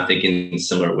 kind of thinking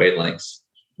similar wavelengths.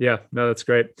 Yeah, no, that's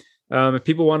great. If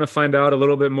people want to find out a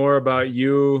little bit more about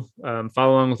you,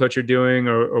 follow along with what you're doing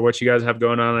or what you guys have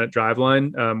going on at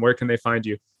Driveline, where can they find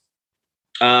you?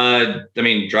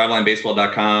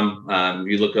 DrivelineBaseball.com.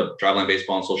 You look up Driveline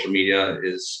Baseball on social media,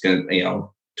 is going to,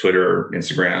 Twitter,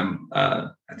 Instagram. I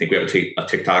think we have a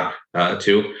TikTok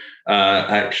too.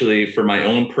 Actually, for my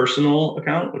own personal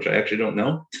account, which I actually don't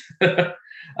know,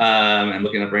 I'm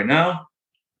looking up right now.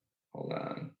 Hold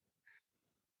on.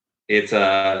 It's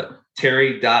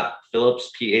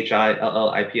Terry.Phillips,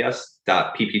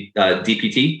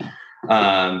 PHILLIPS.DPT.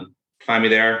 Find me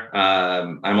there.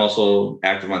 I'm also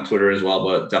active on Twitter as well,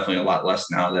 but definitely a lot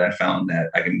less now that I found that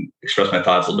I can express my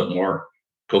thoughts a little bit more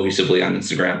cohesively on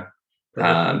Instagram.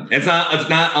 It's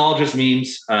not all just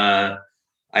memes. I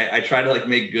try to like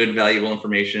make good, valuable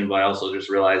information, but I also just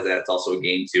realize that it's also a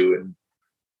game too, and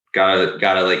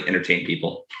gotta like entertain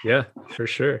people. Yeah, for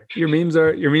sure. Your memes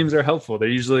are helpful. They're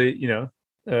usually,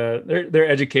 they're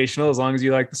educational as long as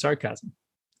you like the sarcasm.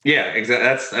 Yeah,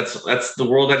 exactly. That's the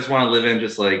world I just want to live in.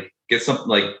 Just like get something,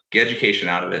 like get education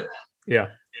out of it. Yeah,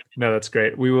 no, that's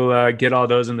great. We will get all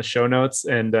those in the show notes.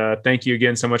 And thank you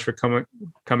again so much for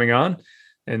coming on.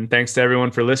 And thanks to everyone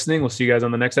for listening. We'll see you guys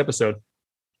on the next episode.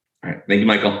 All right. Thank you,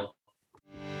 Michael.